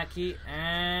hanging back here.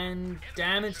 And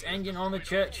damaged engine on the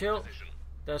Churchill.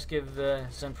 Does give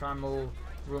Send Prime more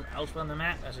room elsewhere on the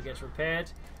map as it gets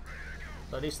repaired.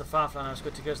 But at least the Firefly now is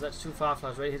good to go. So that's 2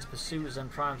 Fireflies ready to pursue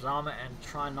Send Prime's armor and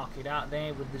try and knock it out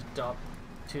there with this dot.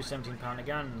 2 17-pounder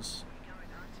guns.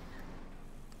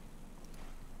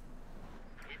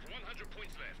 We've 100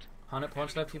 points left. 100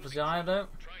 points left here for Xiaya though.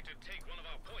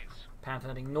 Panther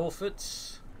heading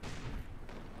northwards.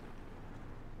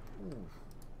 Ooh.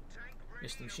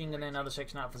 Missed the machine gun there, another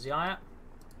section out for Xiaya.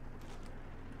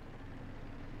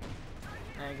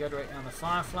 There you go, directly on the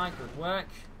Firefly, good work.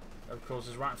 Of course,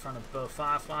 is right in front of both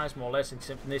Fireflies, more or less,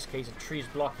 except in this case a tree's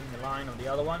blocking the line of the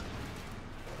other one.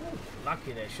 Ooh,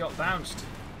 lucky there, shot bounced.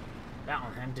 That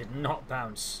one hand did not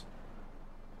bounce.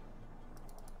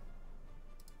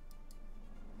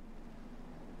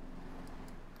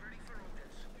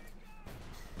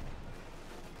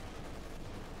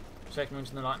 Second one's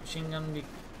in the light machine gun,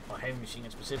 or heavy machine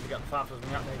gun specifically. Got the Fireflies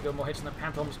moving up there. Go more hits on the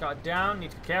Panther. Almost got it down.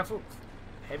 Need to be careful.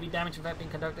 Heavy damage of that being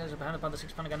conducted as behind by the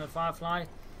 6-pounder gun and Firefly.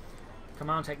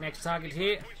 Command take next target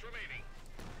here.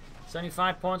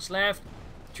 75 points left.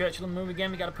 Churchill will move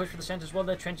again. We got to push for the centre as well.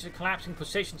 Their trenches are collapsing.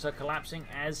 Positions are collapsing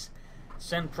as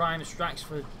Send Prime strikes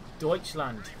for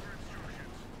Deutschland.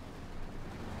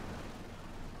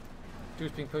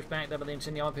 Dude's being pushed back there by the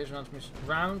incendiary armor piercing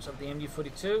rounds of the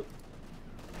MU-42.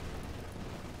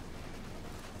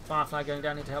 Firefly going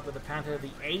down here to help with the Panther.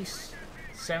 The Ace.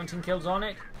 17 kills on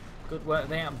it. Good work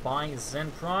there by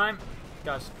Send Prime.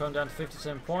 Guys, going down to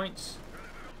 57 points.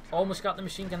 Almost got the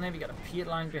machine gun there. We got a Piet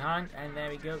line behind. And there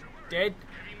we go. Dead.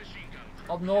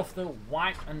 Up north, though,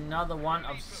 wipe another one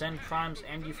of Send Prime's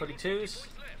MU-42s.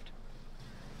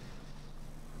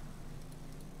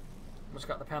 Almost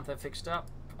got the Panther fixed up.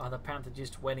 The Panther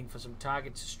just waiting for some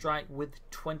targets to strike with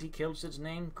 20 kills to its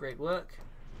name. Great work.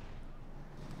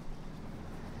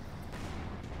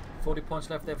 40 points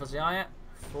left there for Xiaya.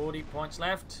 40 points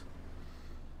left.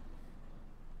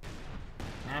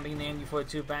 Having the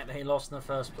MU-42 back that he lost in the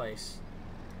first place.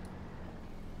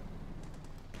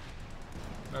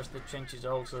 Most of the trenches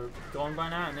are also gone by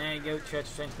now. And there you go, Church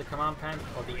of Trench, the Command Panther,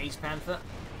 or the Ace Panther.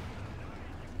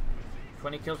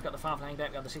 20 kills, got the far flank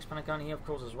deck, got the 6-pounder gun here, of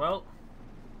course, as well.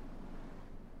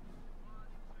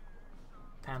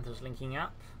 Panthers linking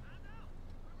up.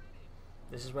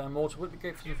 This is where Mortar would be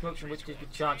great for some smokes, in which case we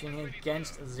charge in here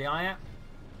against Xiaya.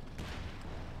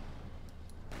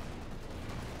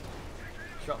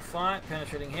 Shot fire,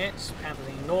 penetrating hits, Panthers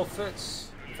in northwards.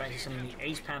 In fact, he's sending the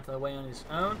Ace Panther away on his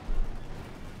own.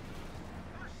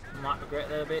 Might regret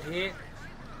that a bit here.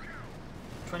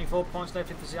 24 points left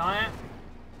for Xiaya.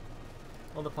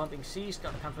 All the pumping ceased,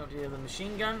 got the Panther up to the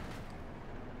machine gun.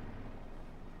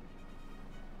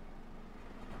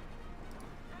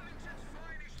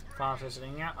 Fireflies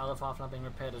sitting out, other fireflies being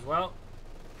repaired as well.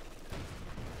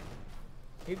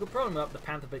 You could probably move up the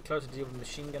Panther a bit closer to deal with the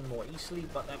machine gun more easily,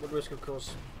 but that would risk, of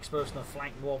course, exposing the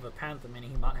flank more of the Panther,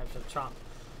 meaning he might have a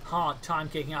hard time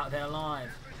getting out there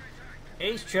alive.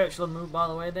 Ace Churchill move, by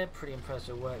the way, they're pretty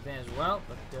impressive work there as well,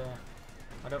 but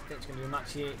I don't think it's going to do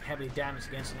much here. Heavily damaged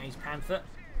against an Ace Panther.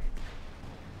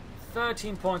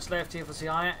 13 points left here for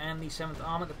Xiaya and the 7th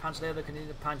Armour. The punch there, they continue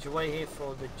to punch away here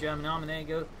for the German army. There you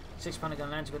go. 6-pounder gun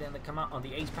lands with it in the command on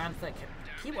the Ace Panther.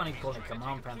 Keep wanting to call it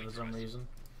Command Panther for some reason.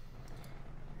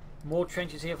 More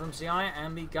trenches here from Xiaya,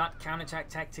 and we got counterattack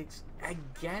tactics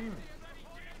again.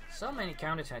 So many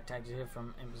counterattack tactics here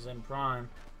from Zen Prime.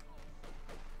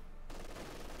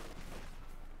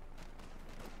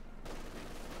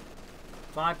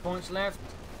 Five points left.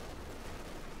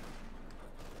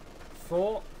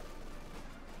 4.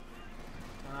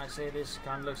 And I'd say this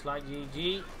kind of looks like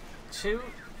GG. 2.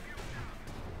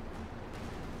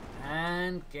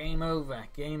 And game over.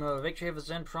 Game over. Victory for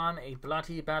Zen Prime. A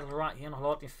bloody battle right here on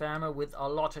Kholodny Ferma with a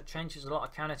lot of trenches, a lot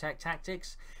of counterattack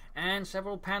tactics, and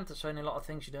several Panthers showing a lot of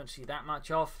things you don't see that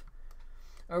much of.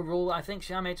 Overall, I think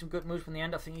Xiaya made some good moves from the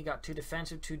end. I think he got too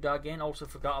defensive, too dug in. Also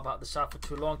forgot about the south for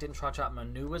too long. Didn't try to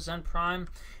outmaneuver Zen Prime.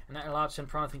 And that allowed Zen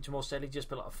Prime, I think, to more steadily just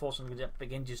build up a force and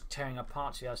begin just tearing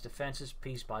apart Xiaya's defenses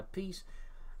piece by piece.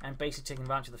 And basically taking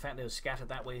advantage of the fact they were scattered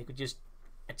that way. He could just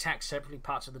attack separately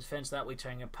parts of the defense that way,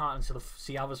 tearing apart until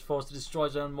Xiaya was forced to destroy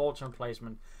his own mortar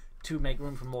emplacement to make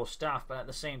room for more stuff, but at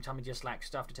the same time he just lacked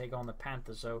stuff to take on the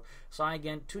Panthers. So Xiaya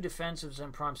again, too defensive.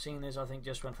 Zen Prime seeing this, I think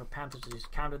just went for Panthers to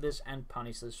just counter this and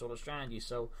punish this sort of strategy.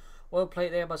 So well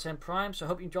played there by Zen Prime. So I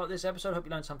hope you enjoyed this episode, hope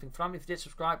you learned something from it. If you did,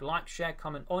 subscribe, like, share,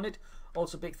 comment on it.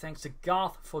 Also big thanks to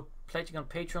Garth for pledging on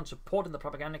Patreon, supporting the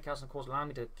Propagandacast, and of course allowing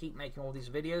me to keep making all these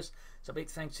videos. So big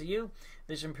thanks to you.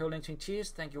 This is Imperial Lynching.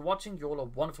 Cheers, thank you for watching. You're all a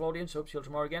wonderful audience. Hope to see you all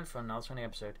tomorrow again for another funny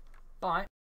episode. Bye.